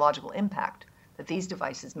potential biological impact that these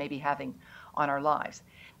devices may be having on our lives.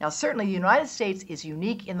 Now, certainly the United States is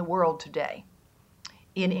unique in the world today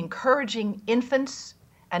in encouraging infants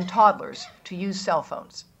and toddlers to use cell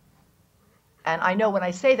phones. And I know when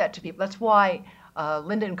I say that to people, that's why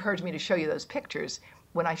Linda encouraged me to show you those pictures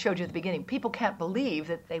when I showed you at the beginning. People can't believe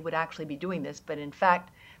that they would actually be doing this, but in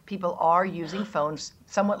fact, people are using phones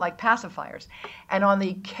somewhat like pacifiers. And on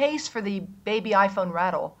the case for the baby iPhone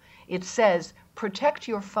rattle, it says, protect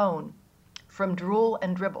your phone from drool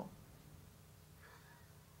and dribble.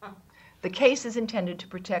 The case is intended to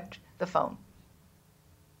protect the phone.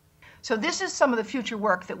 So this is some of the future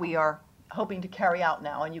work that we are hoping to carry out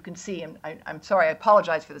now, and you can see, and I'm sorry, I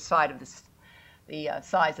apologize for the size of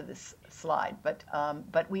this slide,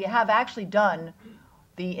 but we have actually done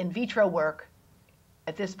the in vitro work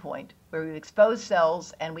at this point, where we've exposed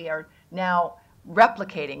cells and we are now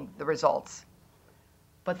replicating the results.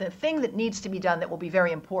 But the thing that needs to be done that will be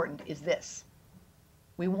very important is this.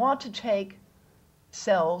 We want to take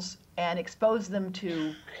cells and expose them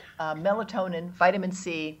to melatonin, vitamin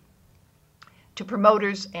C, to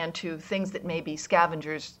promoters and to things that may be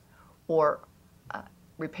scavengers or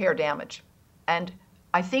repair damage. And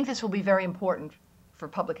I think this will be very important for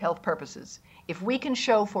public health purposes. If we can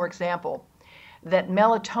show, for example, that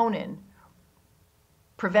melatonin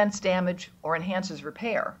prevents damage or enhances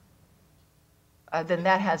repair, then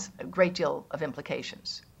that has a great deal of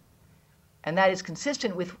implications. And that is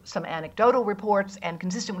consistent with some anecdotal reports and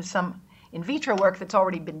consistent with some in vitro work that's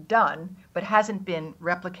already been done but hasn't been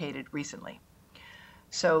replicated recently.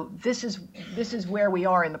 So this is where we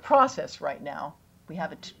are in the process right now. We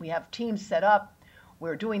have teams set up.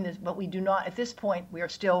 We're doing this, but we do not, at this point, we are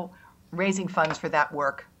still raising funds for that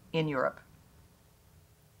work in Europe.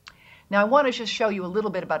 Now, I want to just show you a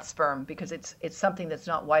little bit about sperm because it's something that's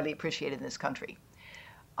not widely appreciated in this country.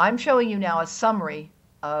 I'm showing you now a summary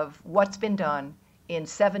of what's been done in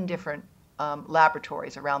 7 different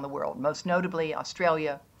laboratories around the world, most notably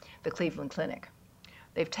Australia, the Cleveland Clinic.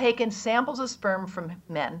 They've taken samples of sperm from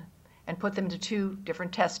men and put them into 2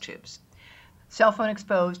 different test tubes, cell phone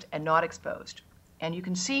exposed and not exposed. And you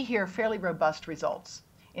can see here fairly robust results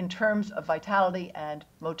in terms of vitality and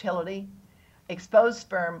motility. Exposed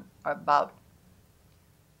sperm are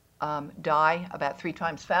die about 3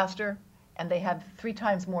 times faster, and they have 3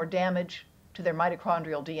 times more damage to their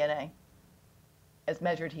mitochondrial DNA, as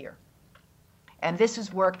measured here. And this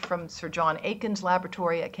is work from Sir John Aiken's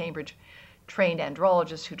laboratory at Cambridge, trained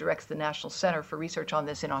andrologist who directs the National Center for Research on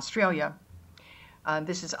this in Australia.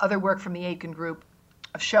 This is other work from the Aiken group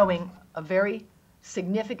of showing a very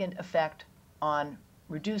significant effect on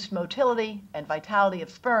reduced motility and vitality of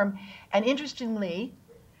sperm, and interestingly,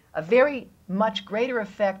 a very much greater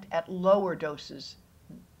effect at lower doses,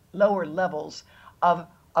 lower levels of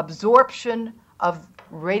absorption of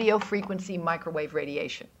radio frequency microwave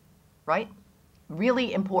radiation, right?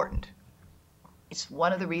 Really important. It's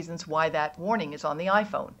one of the reasons why that warning is on the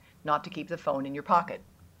iPhone, not to keep the phone in your pocket.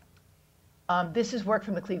 This is work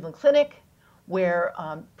from the Cleveland Clinic, where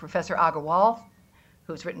Professor Agarwal,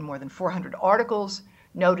 who's written more than 400 articles,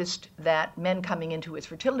 noticed that men coming into his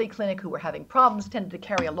fertility clinic who were having problems tended to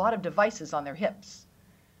carry a lot of devices on their hips.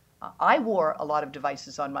 I wore a lot of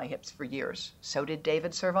devices on my hips for years. So did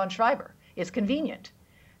David Servan-Schreiber. It's convenient.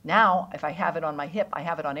 Now, if I have it on my hip, I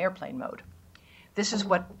have it on airplane mode. This is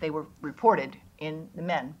what they were reported in the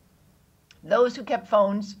men. Those who kept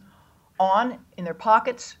phones on in their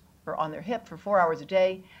pockets or on their hip for 4 hours a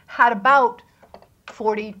day had about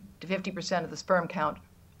 40 to 50% of the sperm count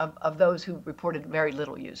of those who reported very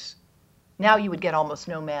little use. Now you would get almost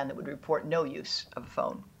no man that would report no use of a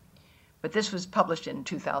phone. But this was published in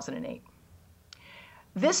 2008.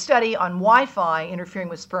 This study on Wi-Fi interfering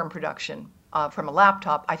with sperm production from a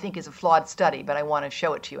laptop, I think is a flawed study, but I want to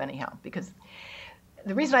show it to you anyhow, because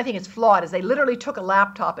the reason I think it's flawed is they literally took a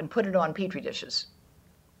laptop and put it on Petri dishes.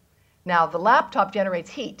 Now, the laptop generates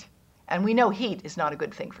heat, and we know heat is not a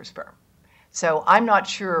good thing for sperm. So I'm not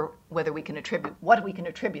sure whether we can attribute, what we can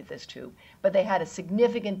attribute this to, but they had a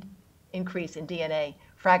significant increase in DNA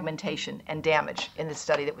fragmentation and damage in this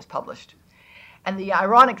study that was published. And the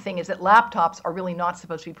ironic thing is that laptops are really not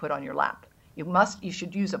supposed to be put on your lap. You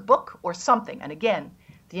should use a book or something. And again,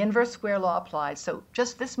 the inverse square law applies, so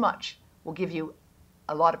just this much will give you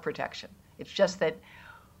a lot of protection. It's just that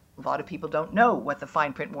a lot of people don't know what the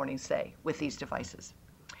fine print warnings say with these devices.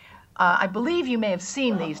 I believe you may have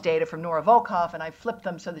seen these data from Nora Volkoff, and I flipped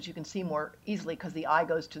them so that you can see more easily because the eye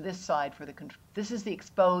goes to this side for the control. This is the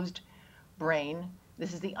exposed brain,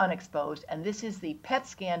 this is the unexposed, and this is the PET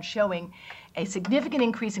scan showing a significant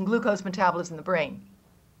increase in glucose metabolism in the brain.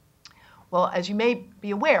 Well, as you may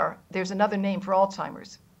be aware, there's another name for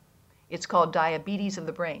Alzheimer's. It's called diabetes of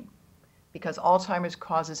the brain, because Alzheimer's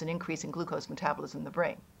causes an increase in glucose metabolism in the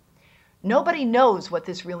brain. Nobody knows what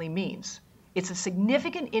this really means. It's a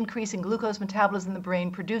significant increase in glucose metabolism in the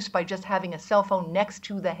brain produced by just having a cell phone next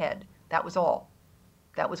to the head. That was all.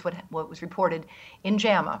 That was what was reported in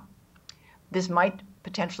JAMA. This might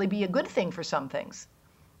potentially be a good thing for some things,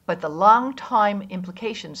 but the long-time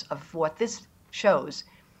implications of what this shows,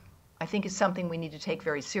 I think, is something we need to take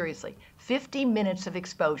very seriously. 50 minutes of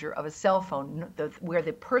exposure of a cell phone where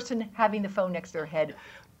the person having the phone next to their head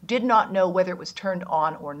did not know whether it was turned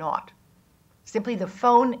on or not. Simply the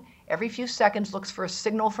phone every few seconds looks for a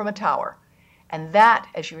signal from a tower. And that,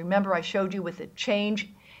 as you remember, I showed you with the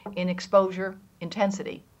change in exposure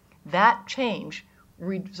intensity, that change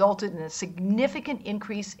resulted in a significant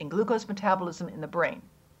increase in glucose metabolism in the brain.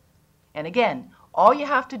 And again, all you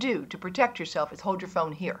have to do to protect yourself is hold your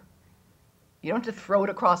phone here. You don't have to throw it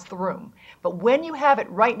across the room. But when you have it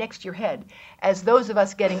right next to your head, as those of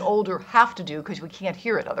us getting older have to do because we can't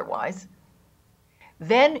hear it otherwise,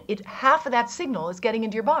 then half of that signal is getting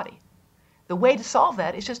into your body. The way to solve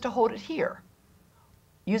that is just to hold it here.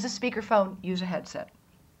 Use a speakerphone, use a headset,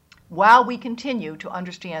 while we continue to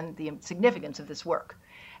understand the significance of this work.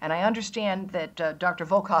 And I understand that Dr.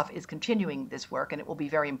 Volkoff is continuing this work, and it will be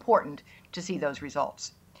very important to see those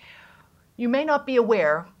results. You may not be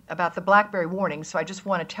aware about the BlackBerry warning, so I just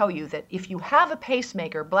want to tell you that if you have a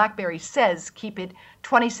pacemaker, BlackBerry says keep it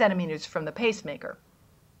 20 centimeters from the pacemaker.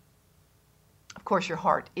 Of course, your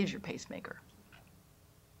heart is your pacemaker.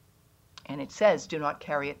 And it says, do not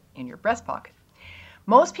carry it in your breast pocket.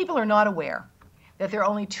 Most people are not aware that there are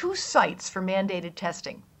only 2 sites for mandated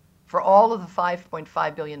testing for all of the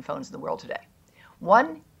 5.5 billion phones in the world today.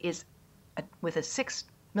 One is with a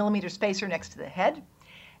 6mm spacer next to the head,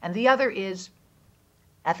 and the other is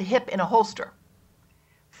at the hip in a holster.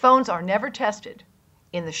 Phones are never tested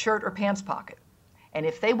in the shirt or pants pocket. And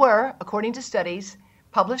if they were, according to studies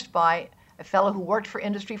published by a fellow who worked for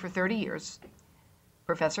industry for 30 years,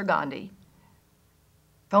 Professor Gandhi,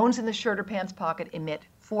 phones in the shirt or pants pocket emit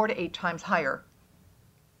 4 to 8 times higher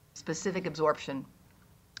specific absorption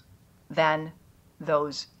than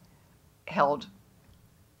those held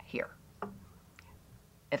here,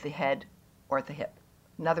 at the head or at the hip.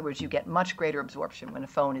 In other words, you get much greater absorption when a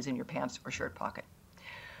phone is in your pants or shirt pocket.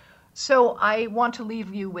 So I want to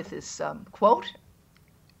leave you with this quote,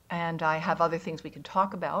 and I have other things we can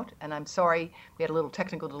talk about, and I'm sorry we had a little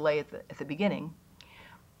technical delay at the beginning.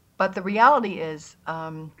 But the reality is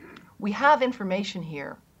we have information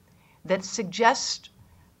here that suggests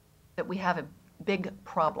that we have a big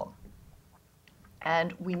problem.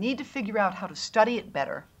 And we need to figure out how to study it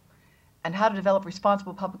better and how to develop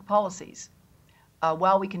responsible public policies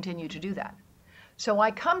while we continue to do that. So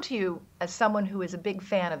I come to you as someone who is a big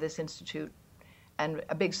fan of this institute and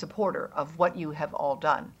a big supporter of what you have all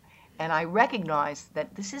done. And I recognize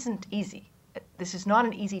that this isn't easy. This is not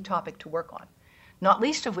an easy topic to work on, not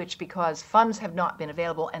least of which because funds have not been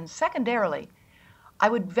available. And secondarily, I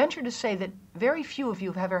would venture to say that very few of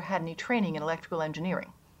you have ever had any training in electrical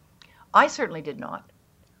engineering. I certainly did not.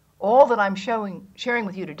 All that I'm sharing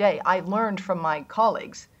with you today, I've learned from my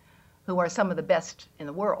colleagues who are some of the best in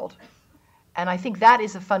the world. And I think that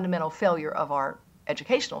is a fundamental failure of our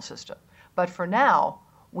educational system. But for now,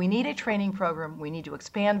 we need a training program, we need to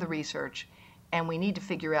expand the research, and we need to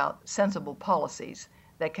figure out sensible policies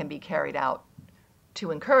that can be carried out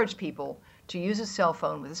to encourage people to use a cell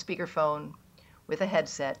phone with a speakerphone, with a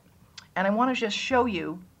headset. And I want to just show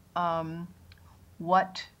you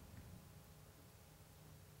what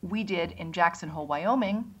we did in Jackson Hole,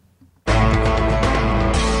 Wyoming.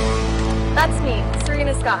 That's me,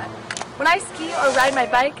 Serena Scott. When I ski or ride my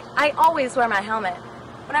bike, I always wear my helmet.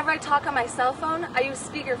 Whenever I talk on my cell phone, I use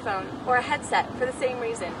speakerphone or a headset for the same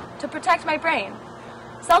reason, to protect my brain.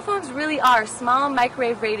 Cell phones really are small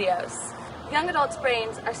microwave radios. Young adults'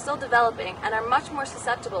 brains are still developing and are much more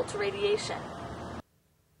susceptible to radiation.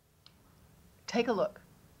 Take a look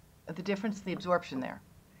at the difference in the absorption there,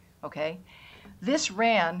 okay? This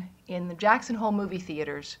ran in the Jackson Hole movie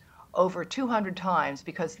theaters over 200 times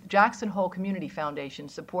because the Jackson Hole Community Foundation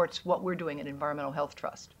supports what we're doing at Environmental Health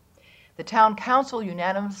Trust. The town council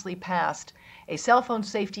unanimously passed a cell phone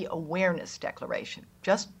safety awareness declaration.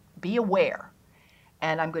 Just be aware.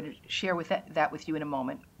 And I'm going to share that with you in a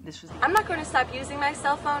moment. I'm not going to stop using my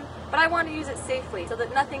cell phone, but I want to use it safely so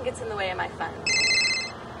that nothing gets in the way of my fun.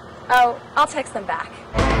 Oh, I'll text them back.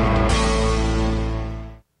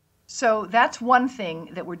 So that's one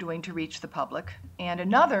thing that we're doing to reach the public. And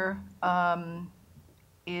another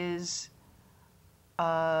is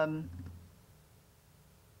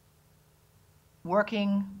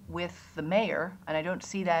working with the mayor, and I don't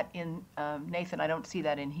see that in, Nathan, I don't see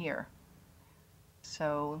that in here.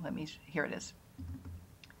 So here it is.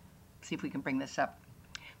 See if we can bring this up.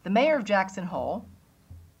 The mayor of Jackson Hole.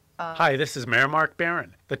 Hi, this is Mayor Mark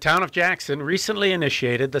Barron. The town of Jackson recently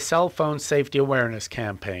initiated the Cell Phone Safety Awareness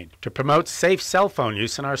Campaign to promote safe cell phone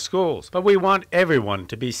use in our schools. But we want everyone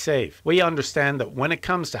to be safe. We understand that when it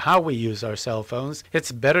comes to how we use our cell phones,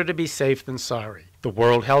 it's better to be safe than sorry. The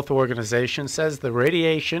World Health Organization says the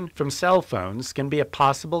radiation from cell phones can be a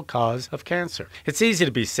possible cause of cancer. It's easy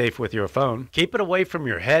to be safe with your phone. Keep it away from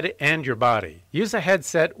your head and your body. Use a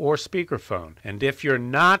headset or speakerphone. And if you're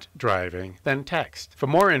not driving, then text. For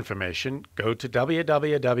more information, go to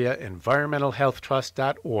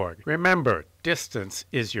www.environmentalhealthtrust.org. Remember, distance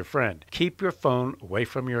is your friend. Keep your phone away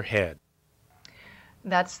from your head.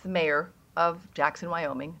 That's the mayor of Jackson,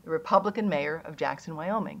 Wyoming, the Republican mayor of Jackson,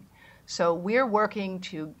 Wyoming. So we're working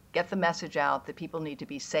to get the message out that people need to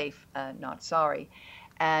be safe, not sorry.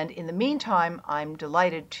 And in the meantime, I'm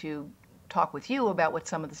delighted to talk with you about what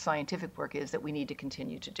some of the scientific work is that we need to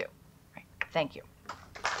continue to do. Right. Thank you.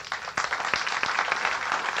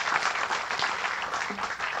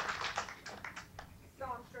 So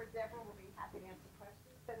I'm sure Devra will be happy to answer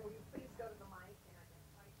questions. Then will you please go to the mic and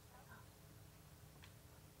identify yourself?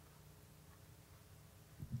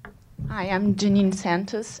 Hi, I'm Janine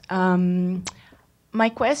Santos. My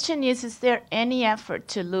question is there any effort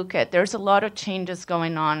to look at, there's a lot of changes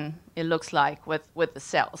going on, it looks like, with the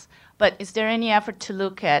cells, but is there any effort to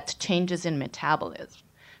look at changes in metabolism?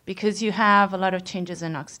 because you have a lot of changes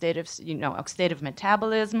in oxidative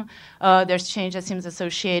metabolism. There's change that seems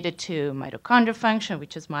associated to mitochondrial function,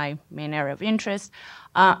 which is my main area of interest.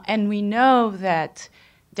 And we know that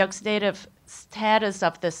the oxidative status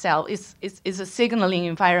of the cell is a signaling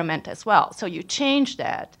environment as well. So you change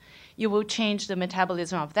that, you will change the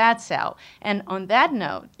metabolism of that cell. And on that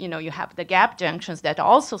note, you have the gap junctions that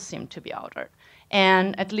also seem to be altered.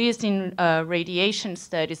 And at least in radiation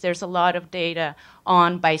studies, there's a lot of data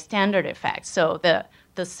on bystander effects. So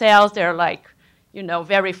the cells, they're like,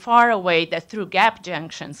 very far away, that through gap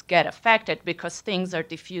junctions get affected because things are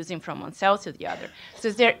diffusing from one cell to the other. So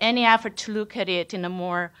is there any effort to look at it in a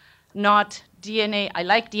more not DNA? I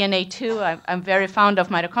like DNA too. I'm very fond of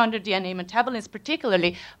mitochondrial DNA metabolism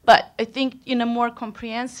particularly, but I think in a more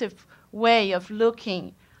comprehensive way of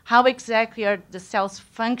looking how exactly are the cells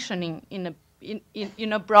functioning in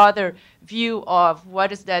a broader view of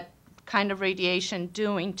what is that kind of radiation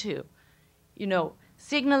doing to,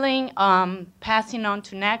 signaling, passing on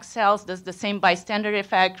to next cells. Does the same bystander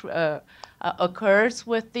effect occurs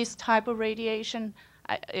with this type of radiation?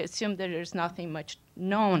 I assume that there's nothing much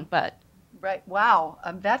known, but. Right. Wow.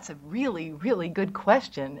 That's a really, really good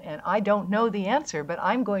question, and I don't know the answer, but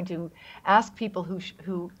I'm going to ask people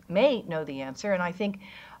who may know the answer, and I think,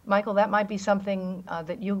 Michael, that might be something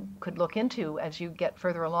that you could look into as you get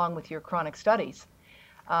further along with your chronic studies.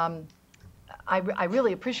 I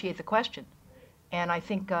really appreciate the question, and I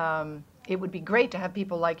think it would be great to have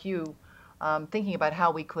people like you thinking about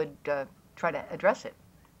how we could try to address it.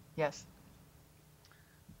 Yes.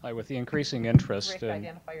 Hi, with the increasing interest Rick, in,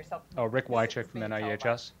 identify yourself. Rick Wychick from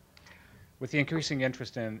NIEHS. With the increasing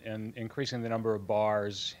interest in increasing the number of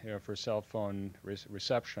bars for cell phone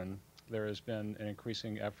reception, there has been an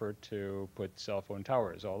increasing effort to put cell phone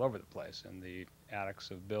towers all over the place in the attics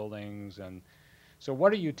of buildings. And so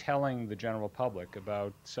what are you telling the general public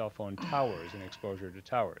about cell phone towers and exposure to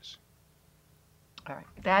towers? All right,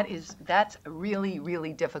 that's a really,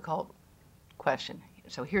 really difficult question.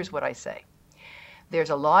 So here's what I say. There's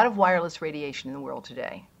a lot of wireless radiation in the world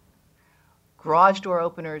today. Garage door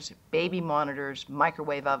openers, baby monitors,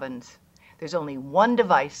 microwave ovens. There's only one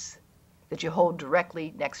device that you hold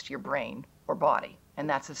directly next to your brain or body, and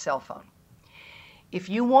that's a cell phone. If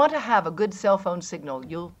you want to have a good cell phone signal,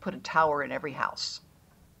 you'll put a tower in every house.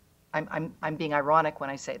 I'm being ironic when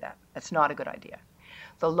I say that. That's not a good idea.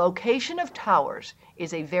 The location of towers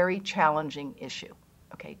is a very challenging issue.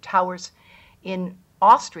 Okay, towers in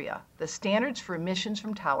Austria, the standards for emissions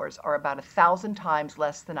from towers are about 1,000 times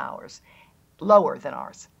less than ours, lower than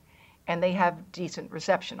ours, and they have decent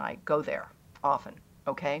reception. I go there often,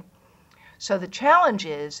 okay? So the challenge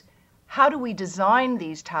is, how do we design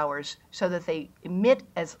these towers so that they emit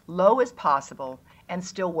as low as possible and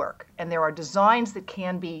still work? And there are designs that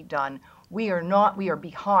can be done. We are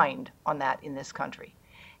behind on that in this country.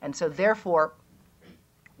 And so therefore,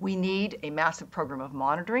 we need a massive program of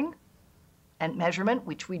monitoring and measurement,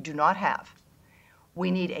 which we do not have.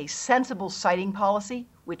 We need a sensible siting policy,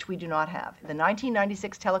 which we do not have. The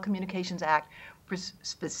 1996 Telecommunications Act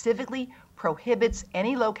specifically prohibits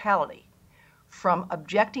any locality from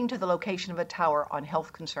objecting to the location of a tower on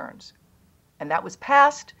health concerns. And that was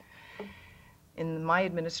passed in my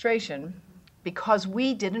administration because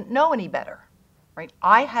we didn't know any better, right?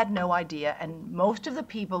 I had no idea, and most of the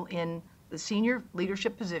people in the senior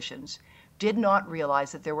leadership positions did not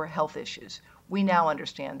realize that there were health issues. We now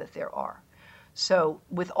understand that there are. So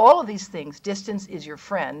with all of these things, distance is your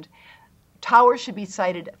friend. Towers should be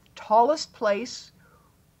sited tallest place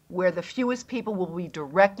where the fewest people will be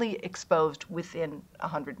directly exposed within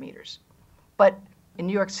 100 meters. But in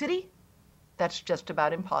New York City, that's just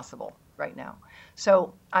about impossible right now.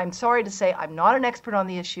 So I'm sorry to say I'm not an expert on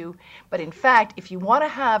the issue, but in fact, if you want to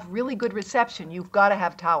have really good reception, you've got to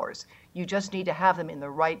have towers. You just need to have them in the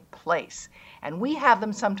right place. And we have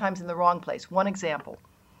them sometimes in the wrong place. One example,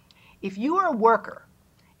 if you are a worker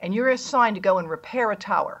and you're assigned to go and repair a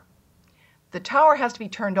tower, the tower has to be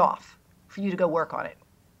turned off for you to go work on it.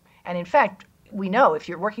 And in fact, we know if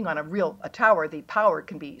you're working on a tower, the power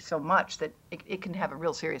can be so much that it can have a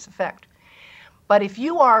real serious effect. But if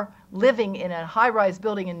you are living in a high-rise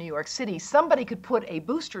building in New York City, somebody could put a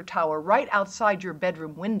booster tower right outside your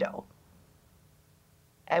bedroom window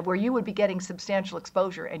where you would be getting substantial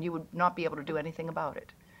exposure and you would not be able to do anything about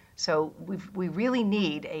it. So we really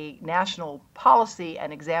need a national policy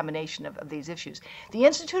and examination of these issues. The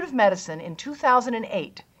Institute of Medicine in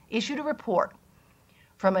 2008 issued a report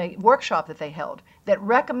from a workshop that they held that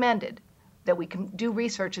recommended that we can do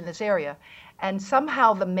research in this area, and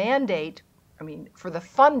somehow the mandate, for the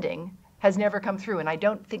funding has never come through. And I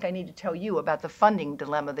don't think I need to tell you about the funding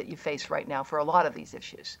dilemma that you face right now for a lot of these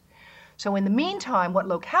issues. So in the meantime, what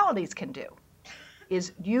localities can do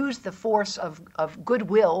is use the force of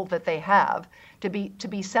goodwill that they have to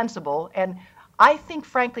be sensible. And I think,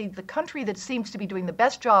 frankly, the country that seems to be doing the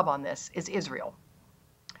best job on this is Israel.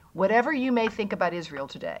 Whatever you may think about Israel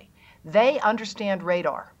today, they understand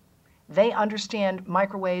radar, they understand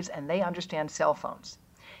microwaves, and they understand cell phones.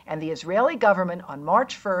 And the Israeli government on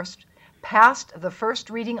March 1st passed the first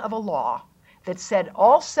reading of a law that said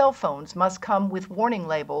all cell phones must come with warning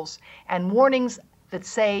labels and warnings that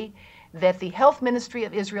say that the health ministry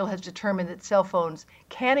of Israel has determined that cell phones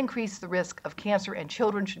can increase the risk of cancer and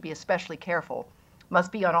children should be especially careful,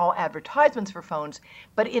 must be on all advertisements for phones.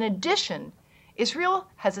 But in addition, Israel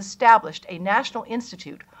has established a National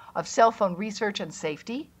Institute of Cell Phone Research and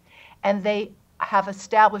Safety, and they have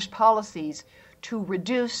established policies to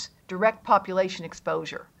reduce direct population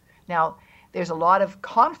exposure. Now, there's a lot of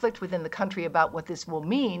conflict within the country about what this will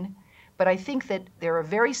mean, but I think that they're a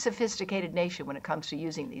very sophisticated nation when it comes to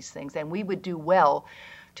using these things, and we would do well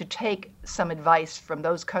to take some advice from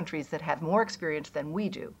those countries that have more experience than we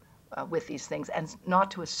do with these things, and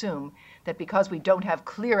not to assume that because we don't have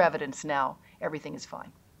clear evidence now, everything is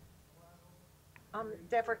fine.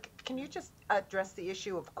 Devra, can you just address the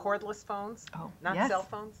issue of cordless phones, not yes. cell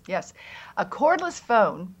phones? Yes. A cordless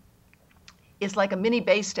phone is like a mini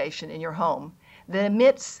base station in your home that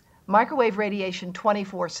emits microwave radiation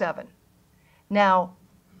 24/7. Now,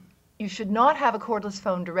 you should not have a cordless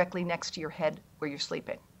phone directly next to your head where you're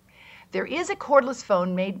sleeping. There is a cordless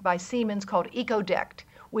phone made by Siemens called EcoDect,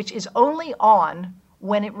 which is only on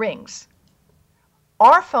when it rings.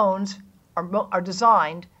 Our phones are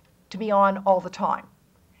designed to be on all the time.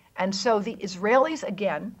 And so the Israelis,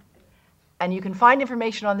 again, and you can find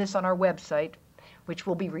information on this on our website, which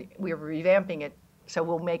we're revamping it, so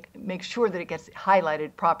we'll make sure that it gets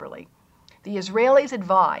highlighted properly. The Israelis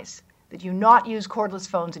advise that you not use cordless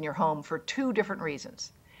phones in your home for two different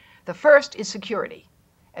reasons. The first is security.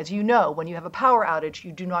 As you know, when you have a power outage,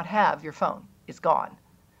 you do not have your phone. It's gone.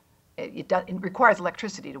 It requires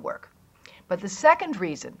electricity to work. But the second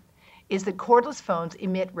reason is that cordless phones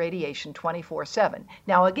emit radiation 24/7.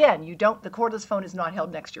 Now again, the cordless phone is not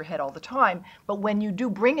held next to your head all the time, but when you do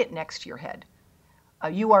bring it next to your head,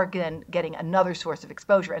 you are again getting another source of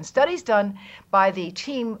exposure. And studies done by the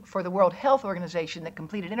team for the World Health Organization that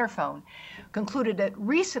completed Interphone concluded that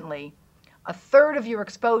recently a third of your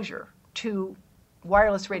exposure to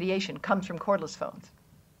wireless radiation comes from cordless phones.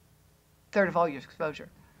 A third of all your exposure.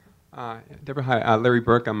 Devra, hi. Larry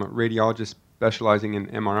Burke. I'm a radiologist specializing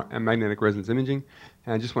in magnetic resonance imaging.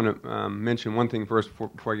 And I just want to mention one thing first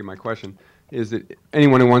before I give my question, is that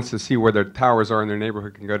anyone who wants to see where their towers are in their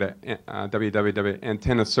neighborhood can go to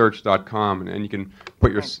www.antennasearch.com, and you can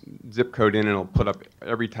put your zip code in and it'll put up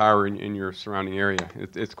every tower in your surrounding area.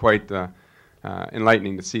 It's quite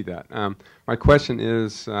enlightening to see that. My question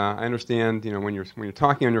is, I understand, when you're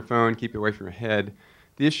talking on your phone, keep it away from your head.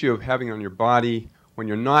 The issue of having it on your body when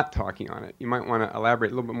you're not talking on it, you might want to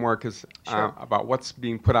elaborate a little bit more about what's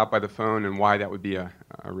being put out by the phone and why that would be a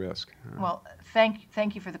risk. Well,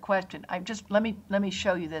 thank you for the question. Let me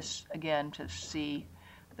show you this again to see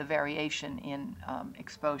the variation in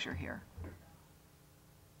exposure here.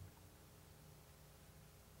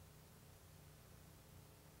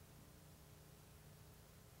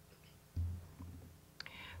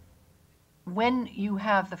 When you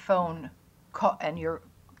have the phone and you're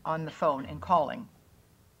on the phone and calling,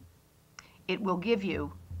 it will give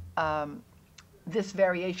you this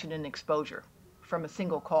variation in exposure from a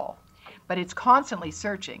single call. But it's constantly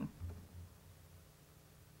searching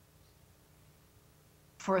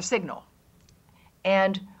for a signal.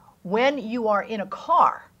 And when you are in a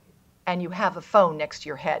car and you have a phone next to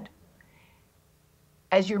your head,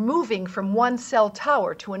 as you're moving from one cell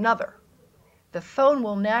tower to another, the phone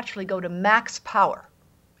will naturally go to max power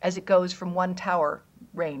as it goes from one tower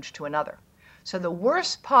range to another. So the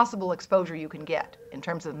worst possible exposure you can get in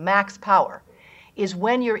terms of max power is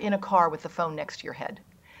when you're in a car with the phone next to your head.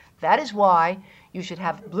 That is why you should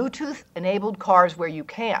have Bluetooth-enabled cars where you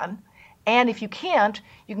can, and if you can't,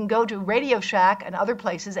 you can go to Radio Shack and other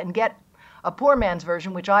places and get a poor man's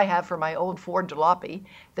version, which I have for my old Ford Jalopy,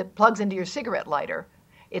 that plugs into your cigarette lighter.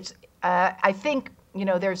 It's, I think,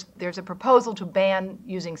 there's a proposal to ban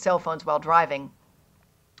using cell phones while driving.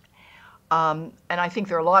 And I think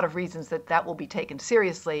there are a lot of reasons that will be taken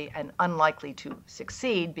seriously and unlikely to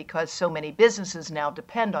succeed because so many businesses now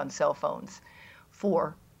depend on cell phones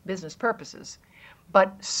for business purposes.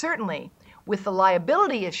 But certainly, with the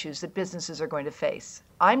liability issues that businesses are going to face,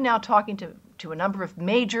 I'm now talking to a number of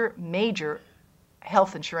major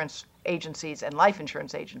health insurance agencies and life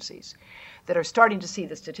insurance agencies that are starting to see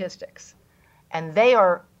the statistics. And they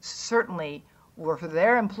are certainly, for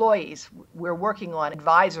their employees, we're working on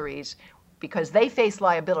advisories because they face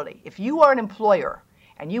liability. If you are an employer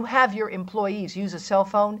and you have your employees use a cell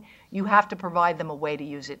phone, you have to provide them a way to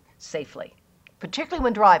use it safely, particularly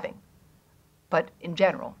when driving, but in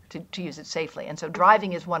general, to use it safely. And so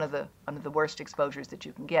driving is one of the worst exposures that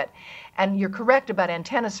you can get. And you're correct about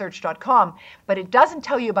antennasearch.com, but it doesn't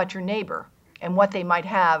tell you about your neighbor and what they might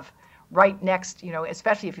have right next,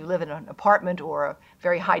 especially if you live in an apartment or a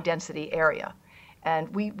very high density area. And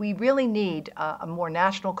we really need a more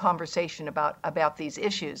national conversation about these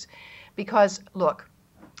issues because, look,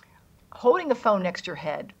 holding a phone next to your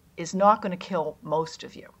head is not going to kill most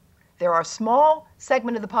of you. There are a small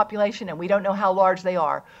segment of the population, and we don't know how large they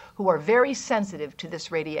are, who are very sensitive to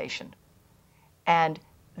this radiation. And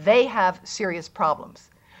they have serious problems.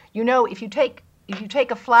 If you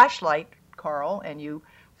take a flashlight, Carl, and you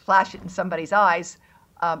flash it in somebody's eyes,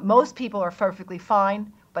 most people are perfectly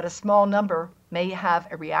fine, but a small number may have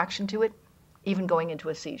a reaction to it, even going into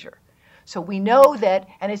a seizure. So we know that,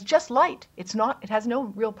 and it's just light. It has no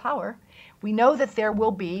real power. We know that there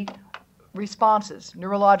will be responses,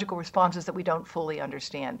 neurological responses that we don't fully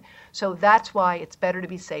understand. So that's why it's better to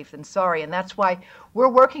be safe than sorry. And that's why we're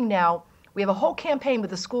working now. We have a whole campaign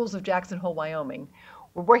with the schools of Jackson Hole, Wyoming.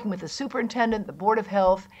 We're working with the superintendent, the Board of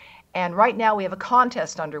Health, and right now we have a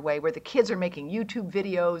contest underway where the kids are making YouTube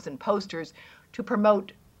videos and posters to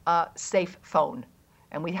promote safe phone.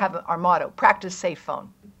 And we have our motto, practice safe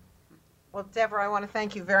phone. Well, Devra, I want to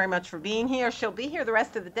thank you very much for being here. She'll be here the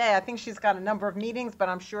rest of the day. I think she's got a number of meetings, but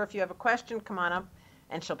I'm sure if you have a question, come on up,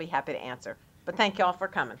 and she'll be happy to answer. But thank you all for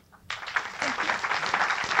coming.